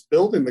life, it's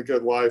building the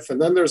good life. And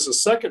then there's a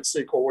second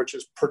sequel, which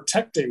is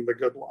protecting the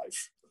good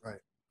life. Right.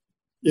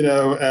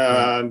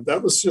 And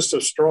that was just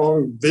a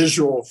strong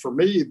visual for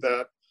me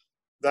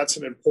that's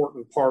an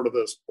important part of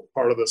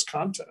this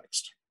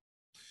context.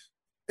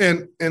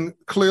 And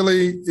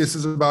clearly this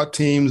is about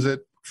teams at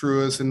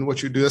Truist and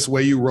what you do. That's the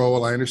way you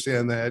roll. I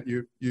understand that.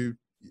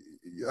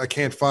 I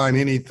can't find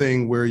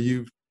anything where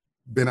you've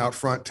been out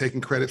front taking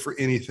credit for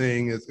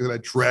anything. It's got to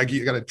drag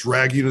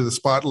you to the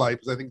spotlight,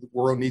 because I think the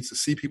world needs to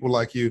see people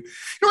like you.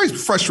 It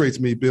always frustrates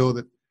me, Bill,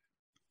 that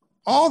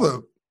all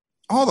the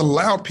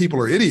loud people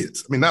are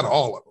idiots. I mean, not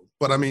all of them,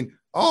 but I mean,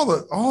 all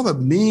the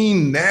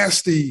mean,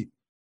 nasty,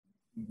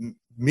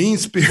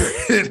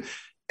 mean-spirited,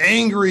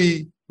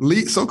 angry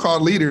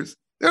so-called leaders,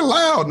 they're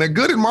loud and they're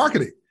good at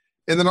marketing.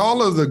 And then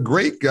all of the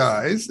great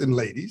guys and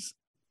ladies,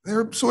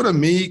 they're sort of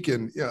meek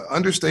and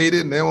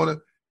understated, and they want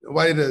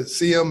nobody to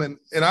see them. And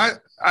I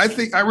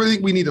really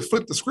think we need to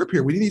flip the script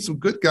here. We need some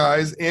good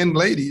guys and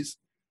ladies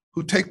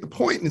who take the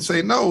point and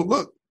say, no,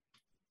 look,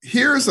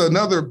 here's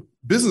another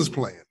business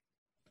plan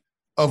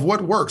of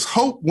what works.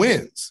 Hope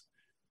wins,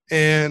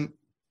 and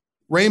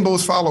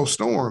rainbows follow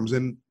storms,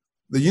 and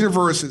the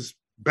universe is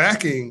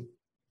backing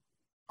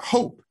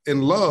hope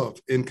and love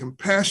and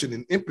compassion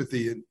and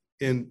empathy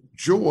and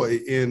joy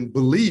and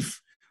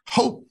belief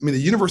hope. I mean,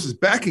 the universe is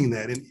backing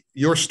that. In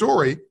your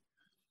story,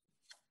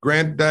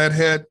 granddad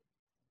had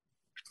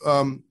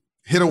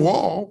hit a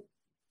wall.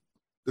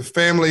 The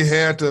family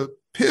had to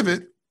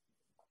pivot,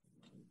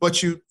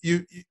 but you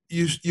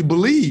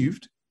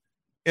believed,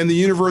 and the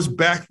universe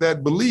backed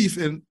that belief,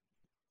 and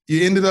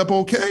you ended up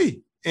okay.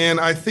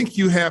 And I think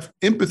you have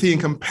empathy and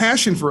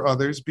compassion for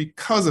others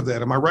because of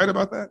that. Am I right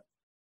about that?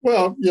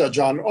 Well, yeah,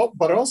 John,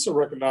 but I also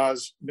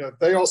recognize,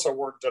 they also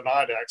weren't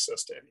denied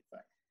access to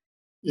anything,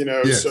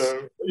 Yes.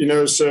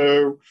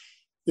 so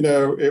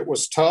it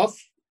was tough,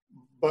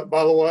 but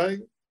by the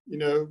way,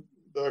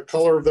 the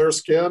color of their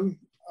skin,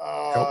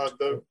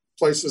 the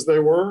places they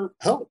were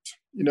helped,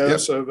 Yep.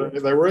 so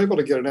they were able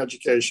to get an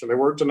education. They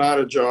weren't denied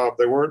a job.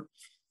 They weren't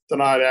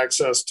denied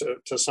access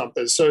to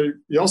something. So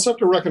you also have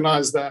to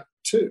recognize that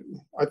too.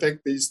 I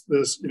think this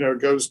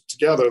goes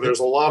together. There's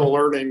a lot of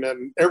learning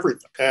and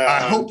everything. And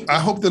I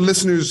hope the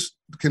listeners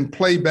can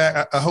play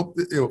back. I hope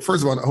that,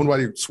 first of all, I hope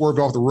nobody swerved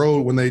off the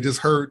road when they just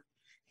heard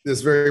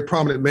this very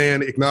prominent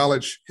man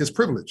acknowledge his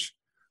privilege.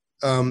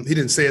 He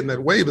didn't say it in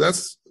that way, but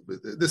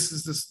this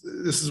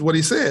is what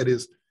he said: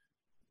 is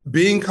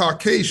being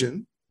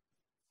Caucasian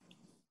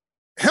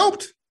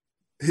helped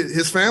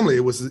his family.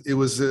 It was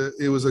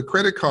a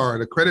credit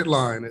card, a credit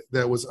line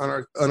that was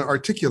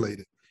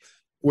unarticulated.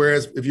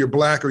 Whereas if you're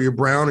Black or you're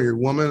brown or you're a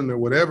woman or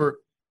whatever,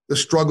 the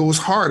struggle was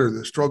harder.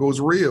 The struggle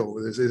was real.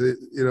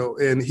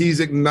 And he's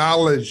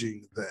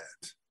acknowledging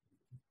that.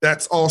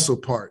 That's also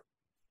part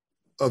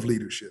of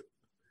leadership.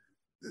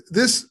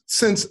 This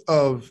sense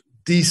of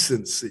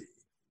decency,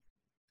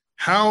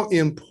 how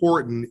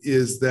important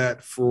is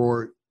that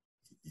for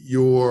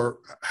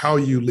how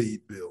you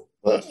lead, Bill?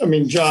 I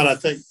mean, John, I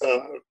think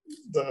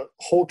the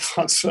whole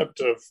concept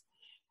of,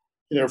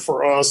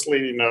 for us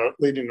leading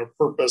a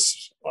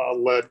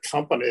purpose-led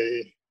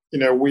company,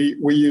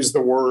 we use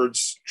the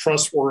words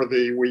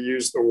trustworthy, we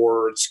use the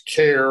words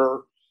care,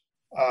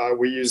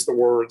 we use the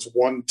words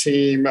one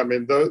team. I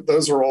mean,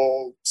 those are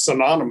all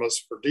synonymous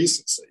for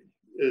decency.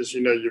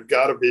 You've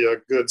got to be a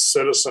good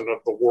citizen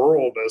of the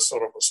world as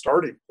sort of a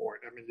starting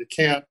point. I mean, you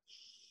can't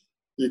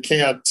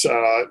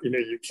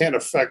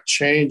affect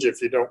change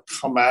if you don't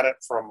come at it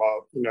from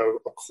a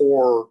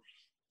core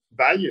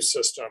value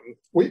system.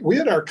 We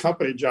at our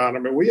company, John, I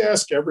mean, we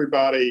ask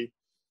everybody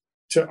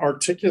to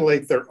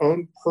articulate their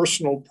own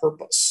personal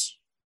purpose.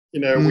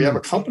 We have a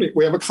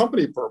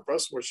company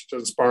purpose, which is to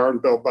inspire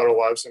and build better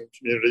lives and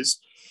communities.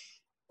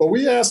 But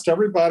we asked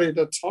everybody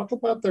to talk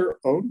about their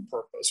own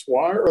purpose.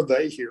 Why are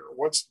they here?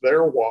 What's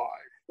their why?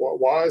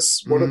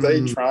 What are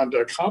they trying to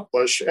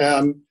accomplish?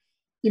 And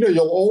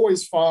you'll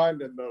always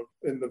find in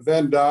the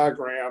Venn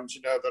diagrams,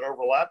 that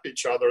overlap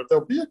each other,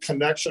 there'll be a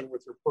connection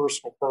with your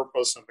personal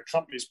purpose and the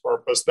company's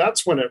purpose.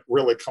 That's when it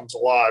really comes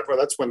alive, or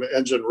that's when the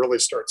engine really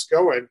starts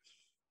going.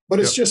 But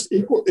it's just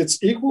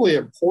it's equally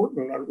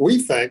important, we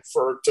think,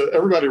 to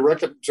everybody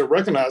to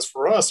recognize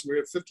for us, we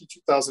have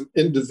 52,000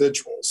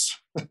 individuals.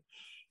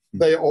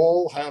 They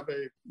all have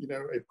a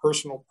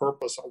personal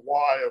purpose, a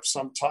why of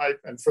some type.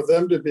 And for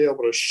them to be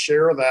able to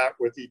share that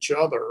with each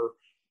other,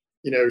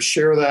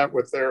 share that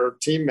with their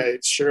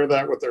teammates, share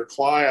that with their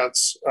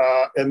clients,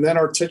 and then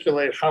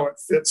articulate how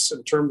it fits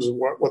in terms of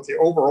what the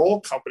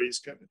overall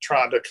company's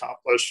trying to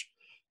accomplish.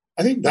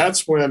 I think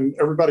that's when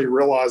everybody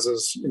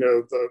realizes,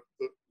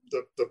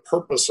 the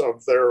purpose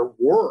of their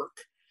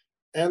work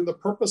and the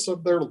purpose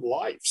of their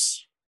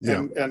lives.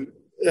 Yeah.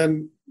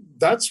 And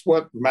that's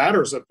what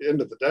matters at the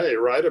end of the day,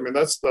 right? I mean,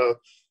 that's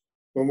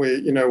when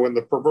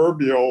the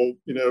proverbial,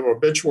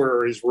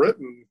 obituary is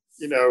written,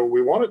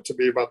 we want it to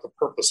be about the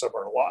purpose of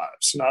our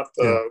lives, not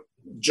the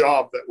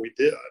job that we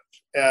did.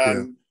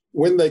 And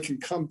when they can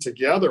come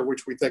together,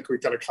 which we think we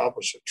can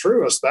accomplish at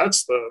Truist,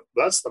 that's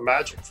the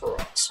magic for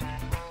us.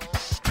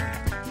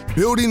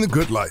 Building the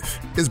Good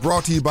Life is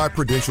brought to you by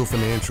Prudential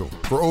Financial.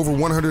 For over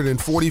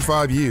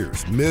 145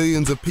 years,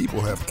 millions of people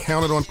have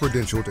counted on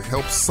Prudential to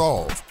help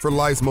solve for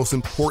life's most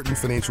important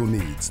financial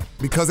needs.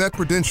 Because at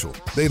Prudential,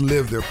 they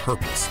live their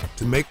purpose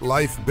to make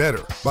life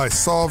better by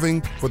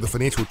solving for the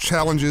financial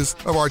challenges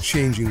of our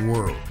changing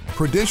world.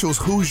 Prudential's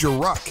Who's Your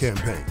Rock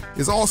campaign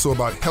is also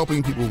about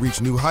helping people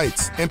reach new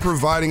heights and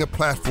providing a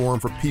platform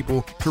for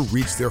people to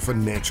reach their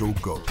financial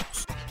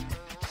goals.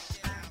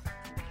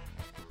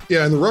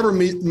 Yeah, and the rubber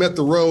met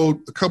the road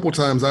a couple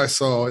times I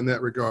saw in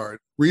that regard.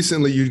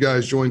 Recently, you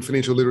guys joined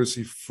Financial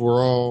Literacy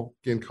for All,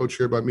 again,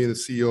 co-chaired by me and the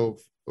CEO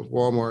of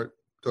Walmart,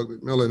 Doug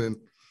McMillan.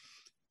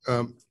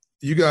 And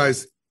you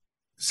guys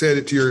said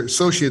it to your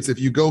associates, if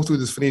you go through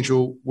this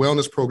financial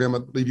wellness program, I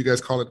believe you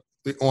guys call it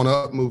the On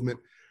Up movement,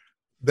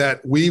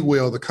 that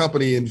the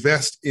company,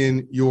 invest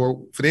in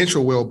your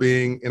financial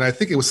well-being. And I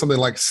think it was something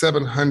like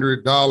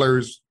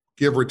 $700,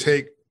 give or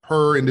take,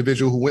 per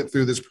individual who went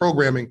through this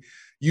programming.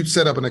 You'd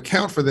set up an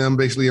account for them,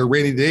 basically a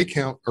rainy day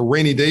account, a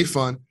rainy day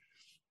fund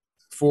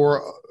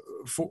for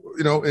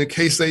in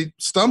case they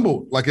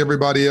stumble like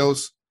everybody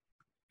else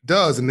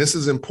does. And this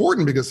is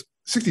important because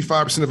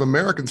 65% of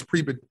Americans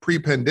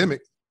pre-pandemic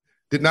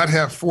did not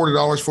have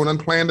 $40 for an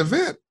unplanned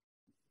event.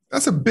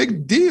 That's a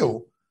big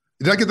deal.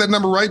 Did I get that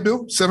number right,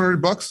 Bill?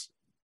 $700?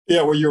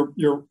 Yeah, well,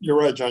 you're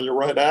right, John. You're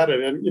right at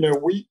it. And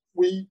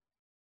we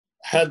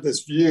had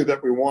this view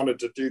that we wanted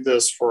to do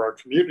this for our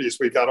communities.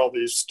 We got all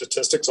these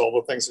statistics, all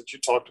the things that you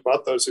talked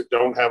about, those who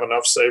don't have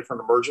enough saved for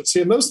an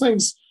emergency, and those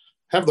things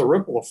have the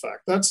ripple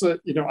effect. That's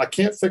I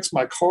can't fix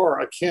my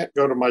car. I can't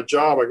go to my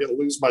job. I get to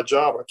lose my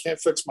job. I can't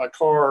fix my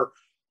car.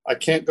 I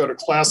can't go to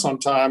class on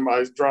time.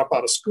 I drop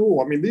out of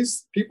school. I mean,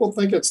 these people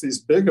think it's these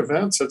big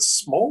events. It's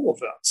small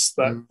events.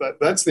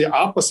 That's the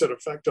opposite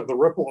effect of the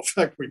ripple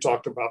effect we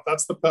talked about.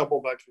 That's the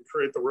pebble that can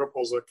create the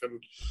ripples that can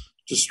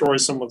destroy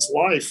someone's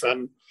life.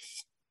 And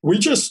we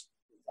just,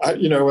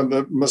 and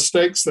the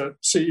mistakes that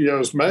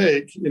CEOs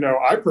make,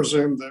 I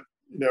presume that,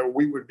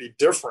 we would be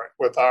different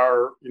with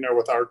our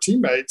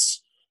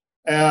teammates.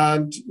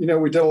 And,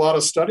 we did a lot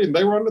of study and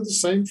they were under the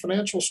same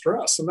financial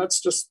stress. And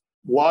that's just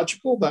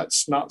logical.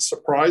 That's not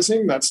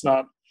surprising. That's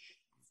not,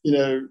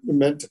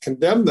 meant to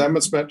condemn them.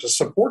 It's meant to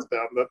support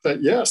them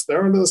that yes,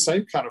 they're under the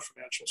same kind of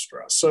financial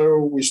stress. So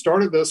we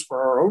started this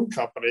for our own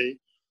company.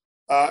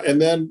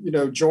 And then,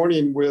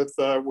 joining with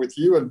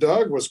you and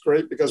Doug was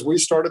great because we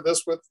started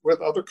this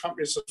with other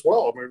companies as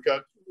well. I mean, we've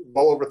got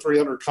well over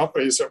 300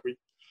 companies that we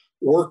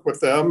work with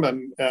them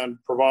and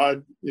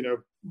provide,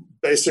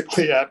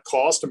 basically at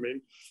cost. I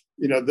mean,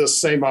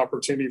 this same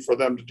opportunity for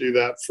them to do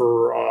that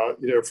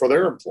for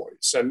their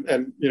employees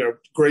and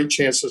great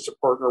chances to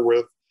partner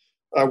with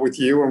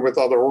you and with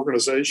other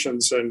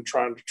organizations and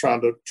trying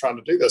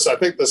to do this. I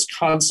think this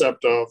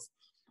concept of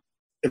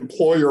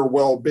employer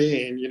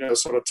well-being,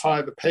 sort of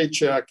tie the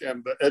paycheck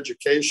and the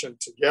education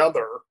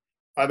together,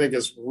 I think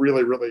is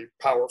really, really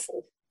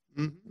powerful.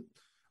 Mm-hmm.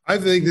 I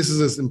think this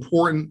is as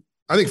important.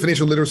 I think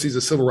financial literacy is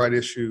a civil rights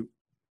issue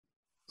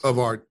of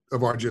our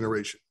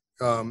generation.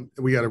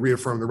 We got to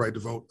reaffirm the right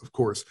to vote, of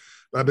course.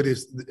 But I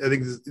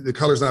think the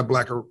color is not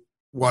black or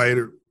white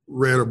or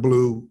red or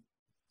blue.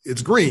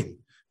 It's green,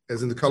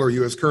 as in the color of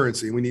U.S.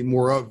 currency. We need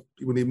more of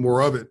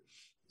it,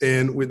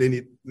 and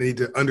they need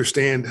to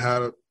understand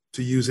how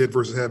to use it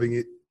versus having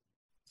it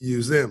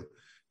use them.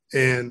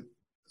 And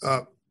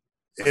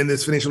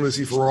this financial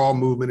literacy for all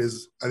movement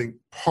is, I think,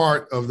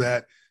 part of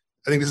that.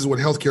 I think this is what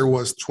healthcare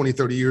was 20,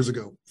 30 years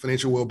ago,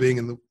 financial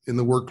well-being in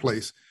the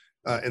workplace,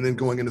 and then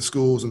going into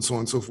schools and so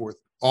on and so forth,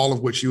 all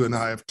of which you and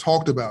I have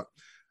talked about.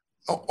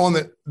 On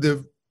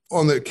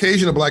the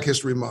occasion of Black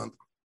History Month,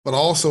 but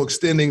also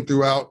extending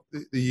throughout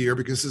the year,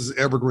 because this is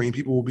evergreen,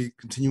 people will be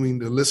continuing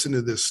to listen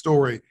to this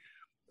story.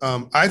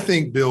 I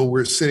think, Bill,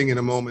 we're sitting in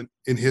a moment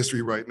in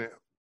history right now.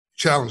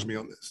 Challenge me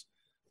on this.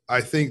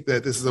 I think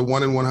that this is a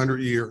 1 in 100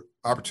 year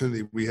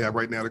opportunity we have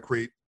right now to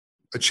create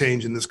a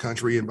change in this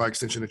country and by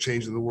extension, a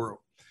change in the world.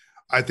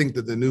 I think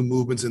that the new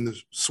movements in the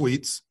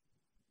suites,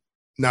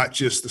 not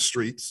just the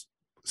streets,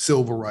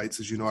 civil rights,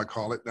 as you know, I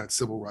call it, not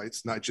civil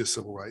rights, not just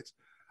civil rights.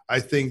 I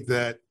think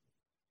that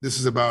this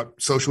is about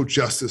social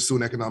justice through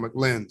an economic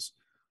lens.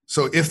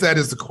 So if that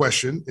is the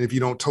question, and if you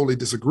don't totally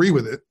disagree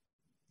with it,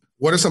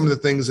 what are some of the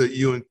things that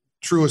you and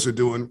Truist are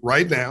doing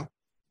right now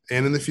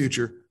and in the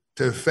future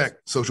to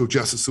affect social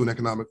justice through an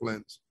economic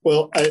lens?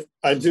 Well,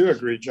 I do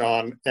agree,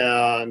 John.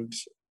 And,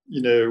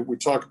 we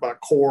talk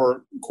about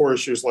core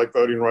issues like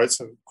voting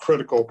rights and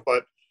critical,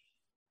 but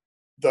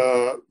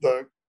the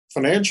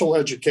financial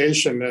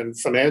education and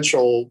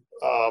financial,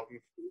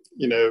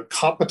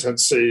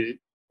 competency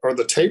are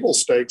the table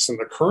stakes and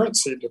the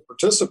currency to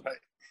participate,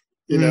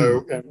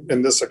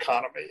 in this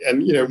economy.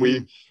 And,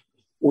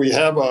 we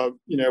have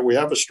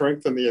a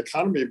strength in the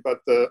economy,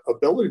 but the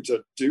ability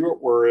to do it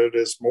where it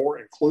is more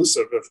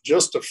inclusive. If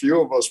just a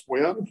few of us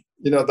win,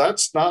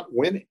 that's not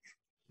winning.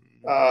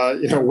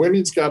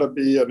 Winning's got to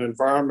be an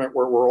environment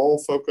where we're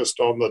all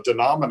focused on the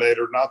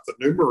denominator, not the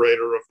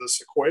numerator of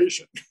this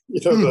equation.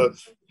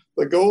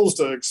 The goal is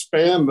to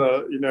expand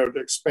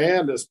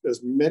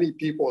as many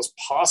people as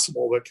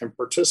possible that can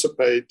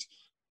participate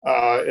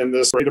in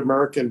this great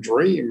American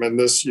dream. And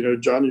this,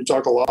 John, you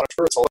talk a lot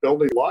about it's all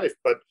building life,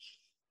 but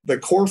the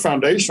core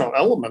foundational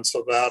elements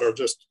of that are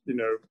just,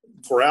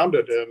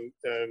 grounded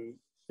in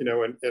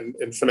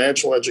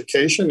financial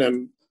education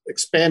and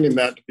expanding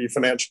that to be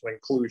financial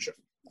inclusion.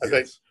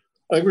 Yes.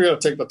 I think we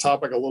got to take the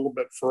topic a little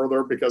bit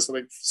further because I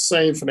think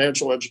saying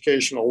financial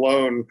education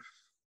alone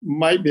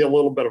might be a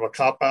little bit of a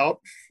cop-out.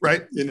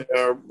 Right.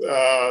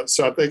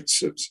 So I think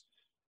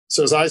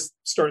so as I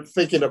start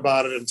thinking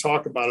about it and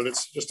talk about it,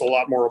 it's just a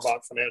lot more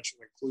about financial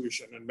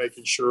inclusion and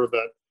making sure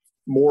that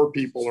more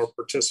people are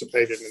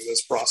participating in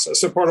this process.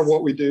 So part of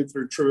what we do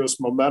through Truist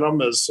Momentum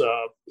is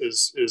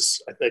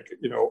I think,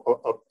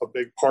 a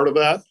big part of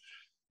that.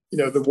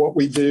 What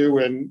we do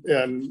and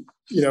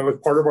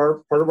part of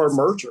our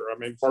merger. I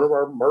mean, part of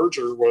our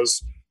merger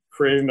was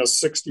creating a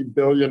 $60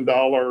 billion,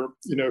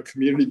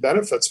 community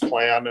benefits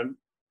plan. And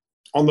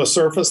on the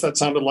surface, that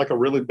sounded like a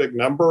really big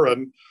number.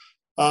 And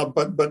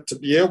but to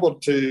be able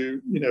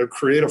to,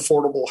 create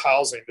affordable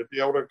housing, to be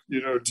able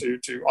to,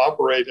 to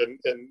operate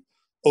in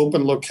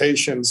open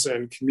locations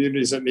and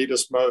communities that need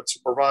us most, to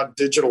provide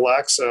digital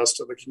access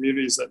to the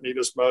communities that need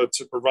us most,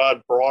 to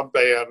provide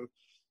broadband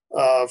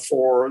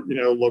for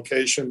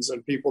locations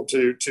and people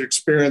to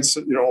experience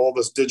all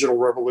this digital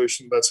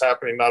revolution that's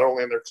happening not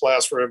only in their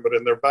classroom but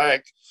in their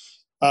bank.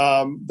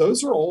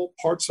 Those are all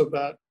parts of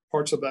that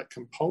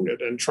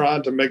component, and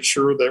trying to make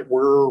sure that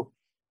we're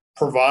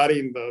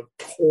providing the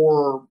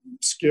core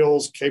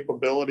skills,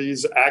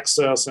 capabilities,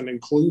 access, and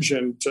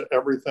inclusion to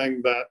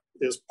everything that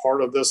is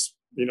part of this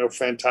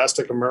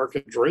fantastic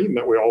American dream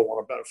that we all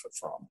want to benefit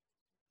from.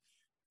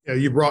 Yeah,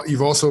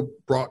 you've also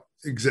brought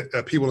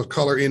people of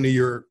color into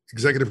your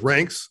executive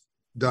ranks.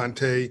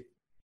 Dante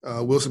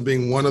Wilson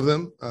being one of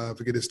them. I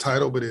forget his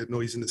title, but I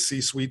know he's in the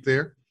C-suite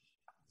there,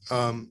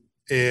 and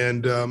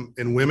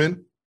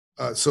women.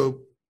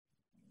 So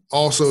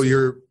also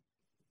your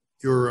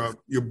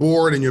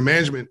board and your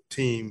management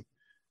team.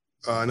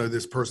 I know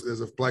there's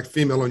a Black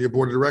female on your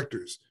board of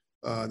directors.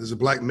 There's a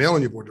Black male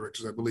on your board of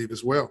directors, I believe,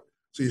 as well.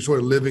 So you're sort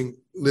of living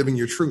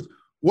your truth.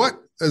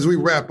 What, as we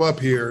wrap up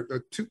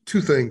here,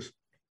 two things.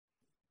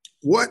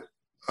 What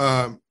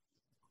do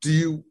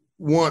you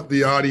want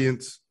the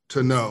audience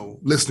to know,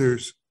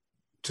 listeners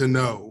to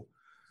know,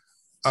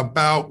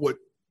 about what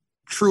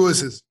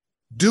Truist is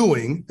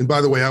doing? And by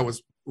the way, I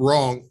was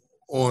wrong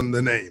on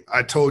the name.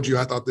 I told you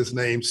I thought this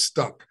name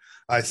stunk.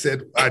 I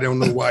said, I don't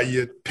know why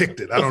you picked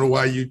it. I don't know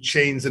why you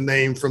changed the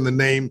name from the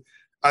name,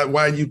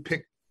 why you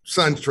picked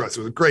SunTrust. It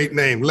was a great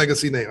name,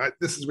 legacy name.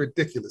 This is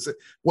ridiculous.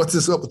 What's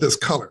this up with this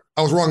color?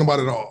 I was wrong about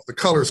it all. The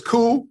color is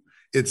cool.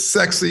 It's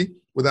sexy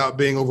without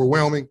being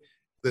overwhelming.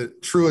 The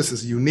Truist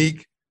is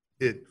unique.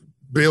 It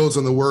builds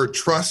on the word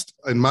trust,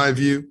 in my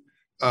view.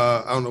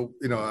 I don't know,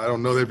 I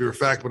don't know that for a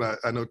fact, but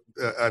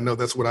I know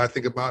that's what I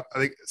think about. I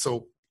think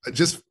so.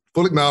 Just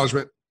full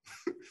acknowledgement.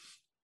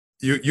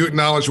 You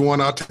acknowledge one,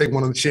 I'll take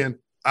one on the chin.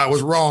 I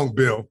was wrong,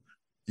 Bill.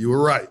 You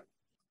were right.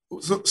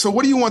 So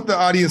what do you want the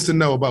audience to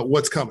know about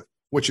what's coming,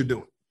 what you're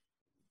doing?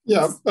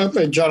 Yeah, I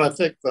mean, John, I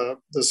think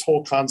this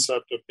whole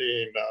concept of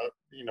being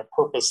a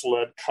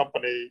purpose-led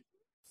company,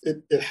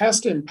 it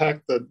has to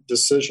impact the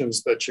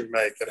decisions that you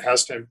make. It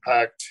has to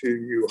impact who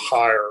you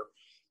hire.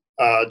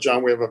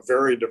 John, we have a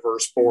very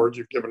diverse board.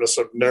 You've given us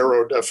a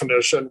narrow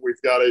definition.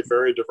 We've got a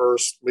very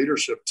diverse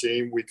leadership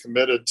team. We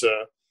committed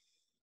to,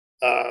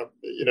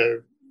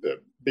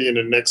 being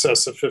in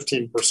excess of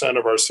 15%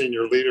 of our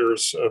senior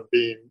leaders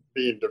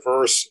being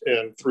diverse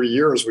in 3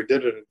 years. We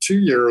did it in 2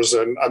 years.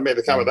 And I made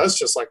the comment, that's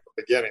just like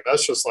the beginning.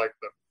 That's just like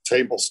the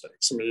table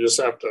stakes. I mean, you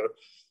just have to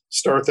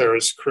start there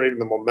as creating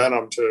the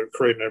momentum to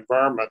create an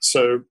environment.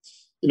 So,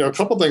 a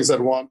couple of things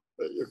I'd want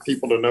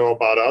people to know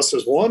about us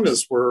is, one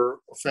is we're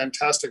a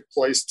fantastic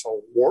place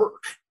to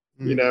work.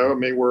 I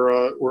mean,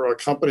 we're a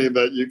company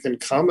that you can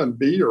come and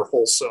be your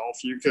whole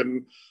self.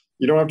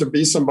 You don't have to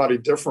be somebody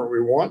different.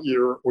 We want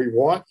your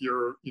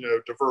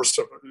diverse,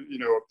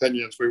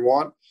 opinions. We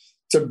want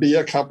to be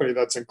a company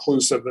that's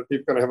inclusive, that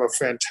people are going to have a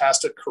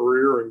fantastic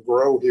career and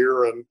grow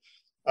here. And,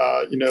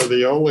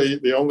 the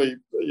only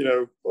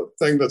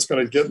thing that's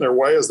going to get in their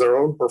way is their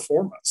own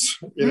performance,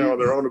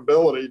 their own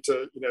ability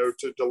to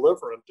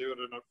deliver and do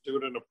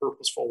it in a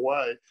purposeful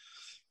way.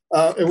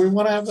 And we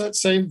want to have that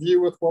same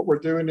view with what we're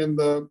doing in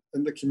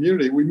the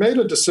community. We made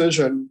a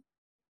decision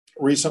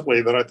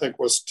recently that I think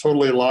was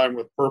totally aligned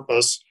with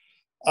purpose.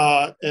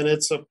 And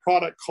it's a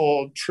product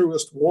called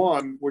Truist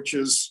One, which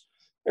is,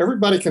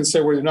 everybody can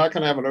say, well, you're not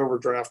going to have an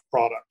overdraft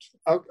product.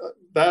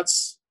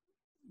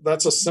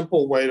 That's a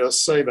simple way to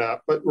say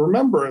that. But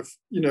remember, if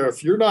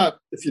you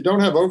don't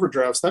have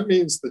overdrafts, that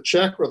means the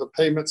check or the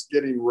payment's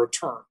getting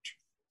returned.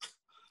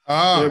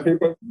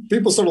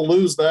 People sort of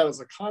lose that as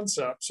a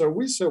concept. So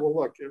we said, well,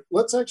 look,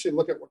 let's actually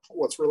look at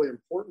what's really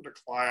important to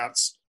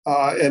clients.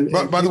 By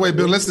the way,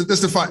 Bill, let's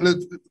define.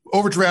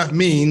 Overdraft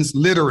means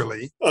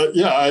literally.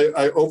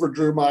 I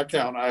overdrew my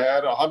account. I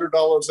had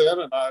 $100 in,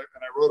 and I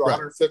wrote a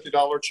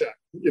 $150 check.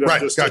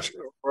 Gotcha.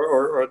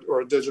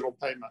 Or a digital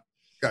payment.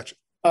 Gotcha.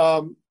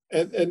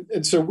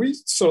 And so we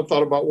sort of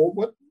thought about, well,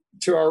 what,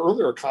 to our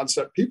earlier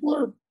concept, people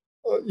are,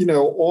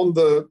 on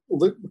the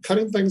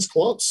cutting things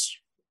close,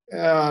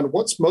 and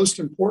what's most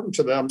important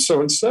to them. So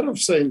instead of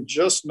saying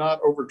just not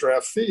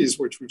overdraft fees,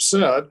 which we've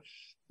said,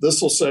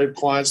 this will save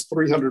clients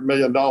 $300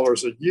 million a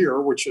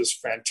year, which is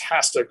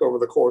fantastic over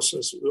the course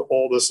as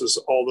all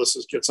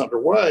this gets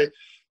underway.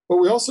 But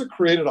we also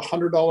created a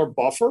 $100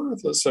 buffer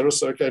that said,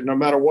 okay, no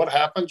matter what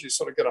happens, you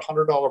sort of get a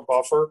 $100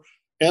 buffer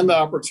and the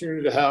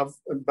opportunity to have,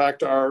 back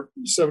to our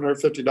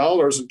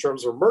 $750 in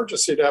terms of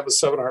emergency, to have a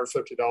 $750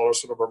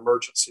 sort of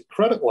emergency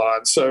credit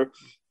line. So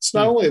it's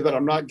not only that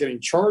I'm not getting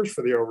charged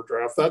for the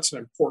overdraft, that's an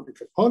important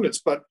component,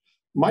 but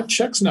my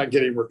check's not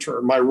getting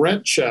returned. My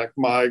rent check,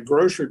 my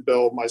grocery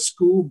bill, my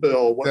school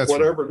bill,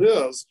 whatever it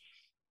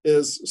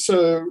is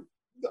so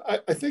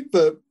I think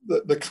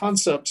the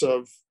concepts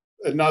of,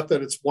 and not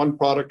that it's one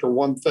product or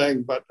one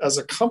thing, but as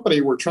a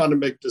company, we're trying to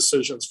make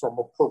decisions from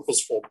a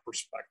purposeful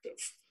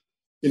perspective.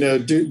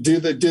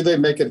 Do they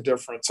make a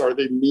difference? Are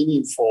they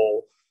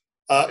meaningful?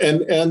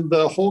 And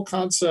the whole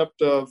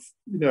concept of,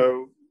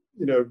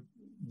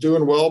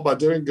 doing well by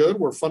doing good,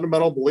 we're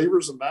fundamental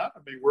believers in that. I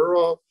mean,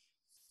 we're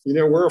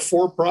We're a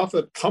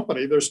for-profit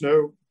company. There's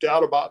no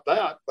doubt about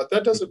that. But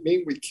that doesn't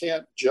mean we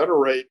can't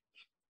generate,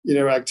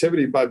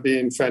 activity by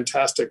being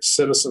fantastic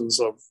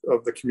citizens of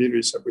the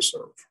communities that we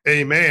serve.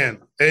 Amen.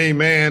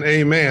 Amen.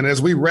 Amen.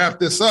 As we wrap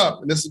this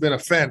up, and this has been a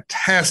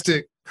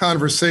fantastic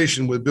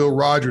conversation with Bill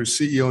Rogers,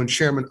 CEO and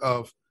chairman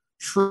of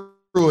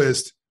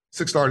Truist,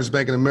 sixth largest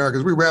bank in America.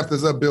 As we wrap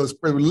this up, Bill, it's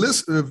a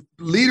list of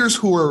leaders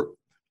who are,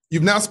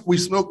 we've now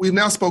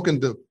spoken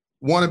to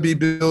wannabe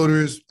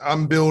builders.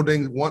 I'm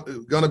building,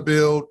 gonna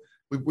build.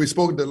 We've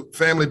spoken to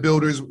family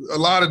builders, a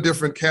lot of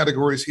different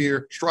categories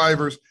here,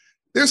 strivers.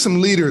 There's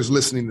some leaders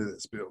listening to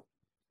this, Bill.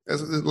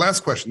 As the last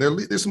question,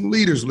 there's some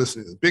leaders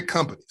listening to this, big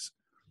companies.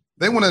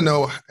 They want to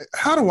know,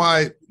 how do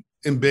I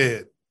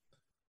embed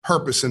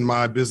purpose in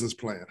my business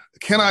plan?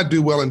 Can I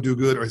do well and do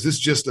good, or is this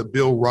just a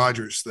Bill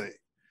Rogers thing?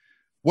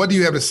 What do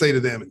you have to say to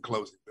them in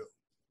closing, Bill?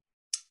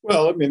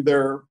 Well, I mean,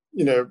 there are,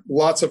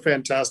 lots of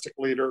fantastic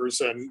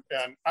leaders. And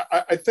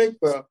I think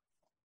the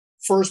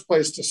first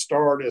place to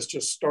start is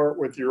just start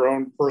with your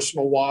own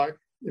personal why.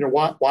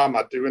 Why am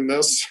I doing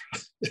this?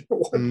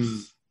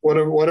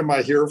 What am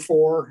I here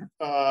for?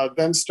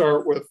 Then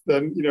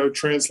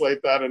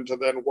translate that into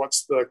then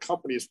what's the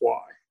company's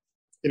why?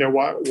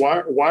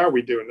 Why are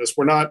we doing this?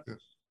 We're not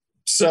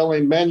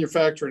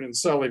manufacturing and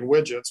selling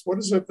widgets. What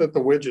is it that the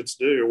widgets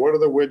do? What do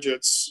the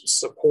widgets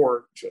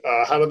support?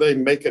 How do they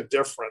make a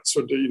difference?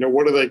 Or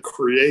what do they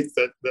create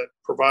that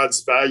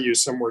provides value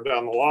somewhere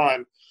down the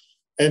line?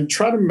 And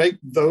try to make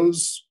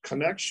those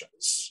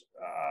connections.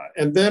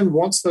 And then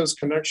once those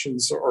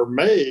connections are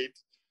made,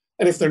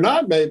 and if they're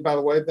not made, by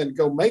the way, then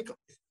go make them.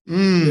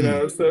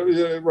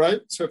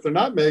 Right? So if they're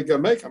not made, go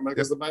make them,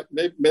 because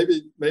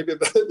maybe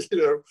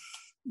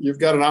you've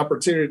got an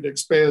opportunity to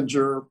expand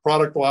your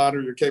product line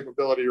or your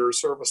capability or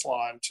service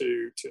line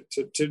to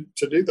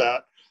do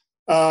that.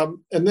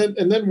 And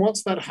then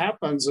once that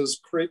happens,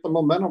 is create the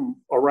momentum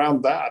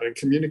around that and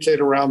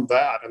communicate around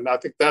that. And I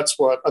think that's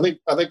what I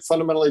think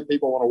fundamentally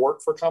people want to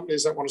work for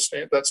companies that want to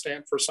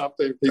stand for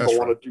something.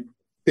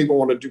 People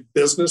want to do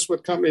business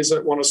with companies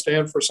that want to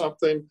stand for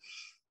something.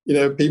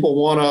 People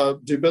want to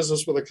do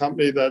business with a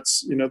company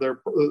that's, they're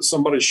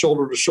somebody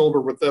shoulder to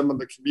shoulder with them in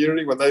the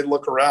community. When they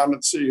look around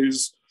and see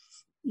who's,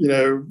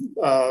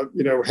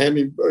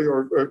 handing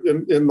or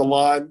in the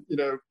line,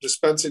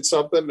 dispensing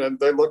something, and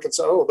they look and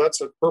say, oh,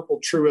 that's a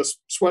purple Truist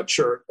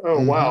sweatshirt.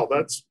 Oh, wow,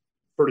 that's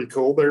pretty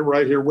cool. They're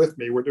right here with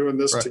me. We're doing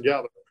this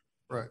together.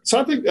 Right.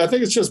 So I think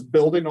it's just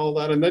building all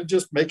that, and then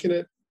just making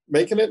it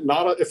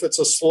not if it's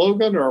a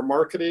slogan or a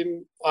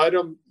marketing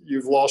item,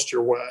 you've lost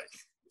your way.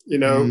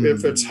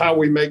 If it's how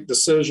we make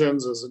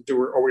decisions,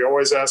 are we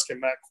always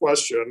asking that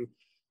question?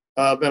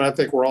 Then I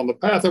think we're on the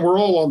path, and we're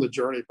all on the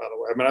journey, by the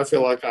way. I mean, I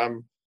feel like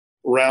I'm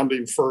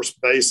rounding first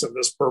base in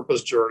this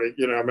purpose journey.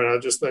 I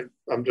just think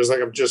I'm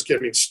just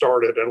getting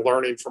started and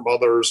learning from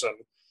others, and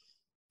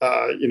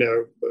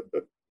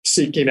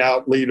seeking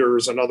out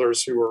leaders and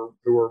others who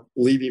are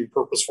leading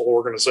purposeful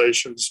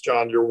organizations.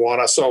 John, you're one.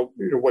 I saw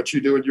what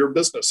you do in your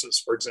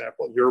businesses, for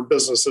example, your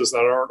businesses that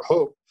aren't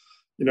hope.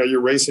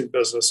 Your racing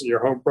business and your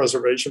home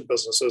preservation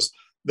businesses,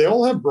 they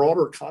all have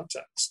broader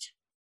context.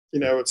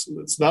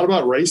 It's not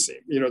about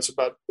racing. It's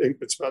about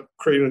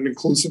creating an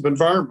inclusive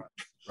environment.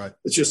 Right.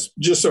 It's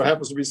just so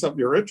happens to be something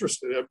you're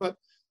interested in, but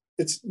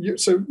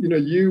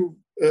you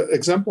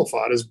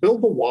exemplified is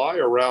build the why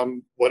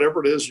around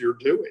whatever it is you're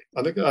doing.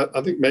 I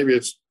think maybe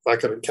it's, if I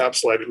could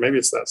encapsulate it, maybe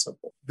it's that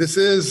simple. This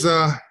has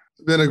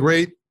been a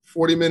great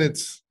 40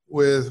 minutes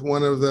with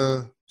one of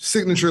the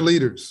signature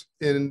leaders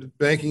in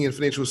banking and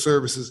financial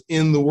services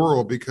in the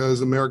world,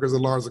 because America is the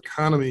largest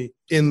economy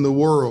in the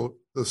world,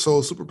 the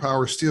sole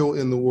superpower still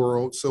in the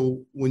world.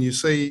 So when you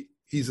say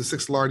he's the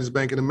sixth largest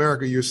bank in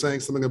America, you're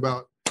saying something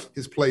about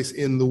his place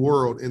in the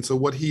world. And so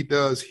what he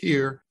does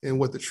here and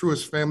what the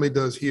Truist family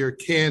does here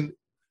can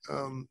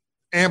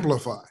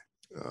amplify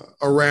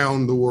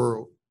around the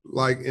world,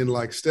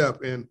 like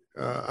step. And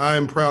I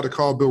am proud to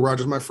call Bill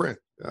Rogers my friend.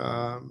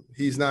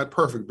 He's not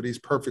perfect, but he's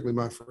perfectly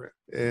my friend.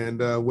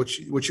 And what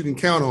you can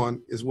count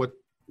on is what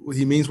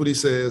he means, what he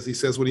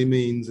says what he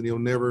means, and he'll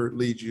never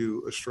lead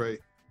you astray.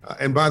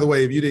 And by the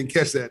way, if you didn't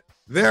catch that,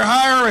 they're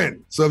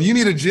hiring. So if you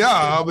need a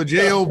job, a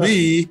job,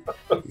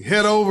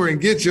 head over and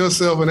get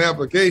yourself an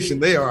application.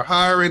 They are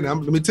hiring.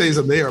 Let me tell you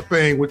something. They are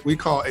paying what we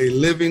call a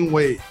living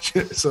wage.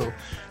 So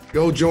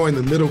go join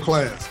the middle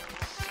class.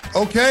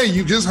 Okay,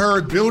 you just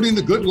heard Building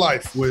the Good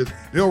Life with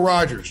Bill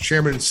Rogers,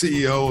 Chairman and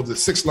CEO of the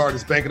sixth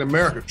largest bank in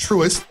America,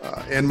 Truist,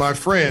 and my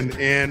friend.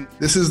 And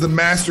this is the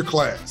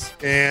masterclass.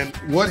 And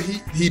what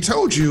he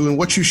told you and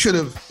what you should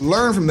have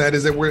learned from that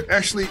is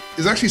that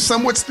is actually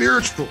somewhat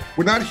spiritual.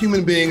 We're not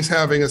human beings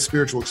having a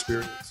spiritual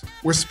experience.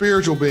 We're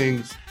spiritual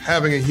beings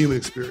having a human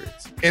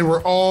experience. And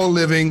we're all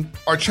living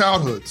our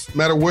childhoods. No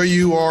matter where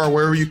you are,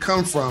 wherever you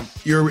come from,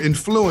 you're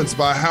influenced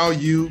by how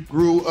you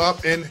grew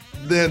up and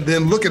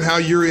then look at how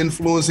you're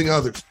influencing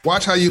others.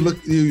 Watch how you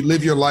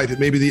live your life. It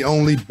may be the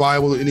only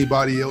Bible that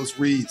anybody else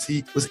reads.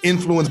 He was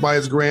influenced by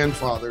his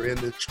grandfather and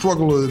the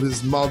struggle of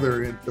his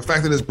mother and the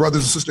fact that his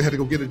brothers and sisters had to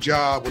go get a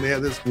job when they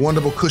had this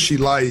wonderful, cushy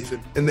life.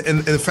 And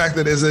the fact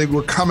that as they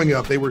were coming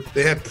up,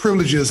 they had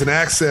privileges and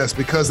access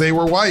because they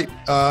were white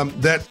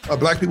that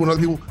black people and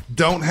other people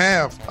don't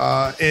have.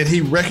 And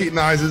he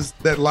recognizes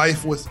that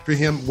life was, for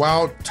him,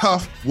 while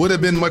tough, would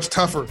have been much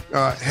tougher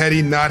had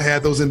he not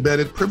had those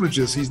embedded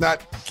privileges. He's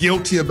not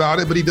guilty about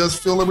it, but he does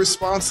feel a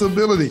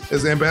responsibility.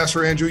 As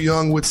Ambassador Andrew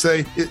Young would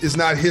say, it's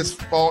not his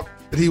fault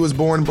that he was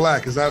born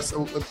black. It's not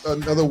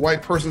another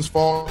white person's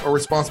fault or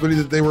responsibility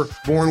that they were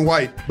born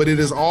white, but it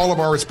is all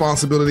of our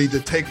responsibility to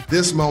take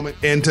this moment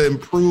and to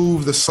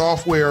improve the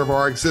software of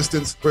our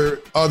existence for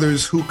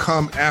others who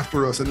come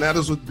after us. And that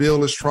is what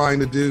Bill is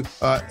trying to do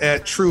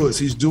at Truist.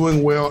 He's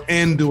doing well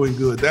and doing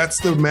good. That's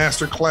the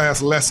master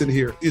class lesson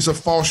here. It's a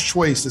false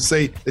choice to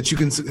say that you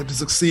can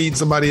succeed,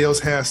 somebody else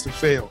has to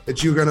fail,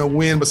 that you're going to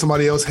win, but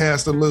somebody else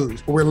has to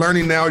lose. What we're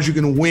learning now is you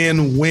can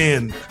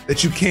win,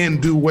 that you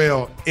can do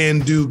well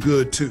and do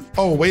good too.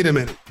 Oh, wait a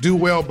minute. Do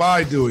well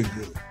by doing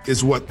good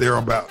is what they're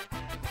about,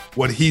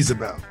 what he's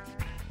about,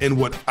 and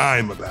what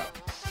I'm about.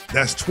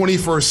 That's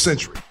 21st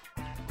century,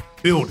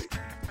 building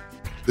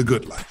the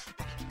good life.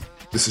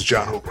 This is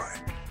John Hope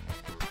Bryant.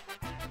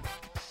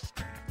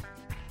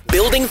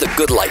 Building the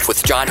Good Life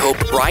with John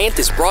Hope Bryant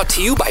is brought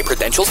to you by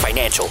Prudential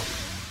Financial.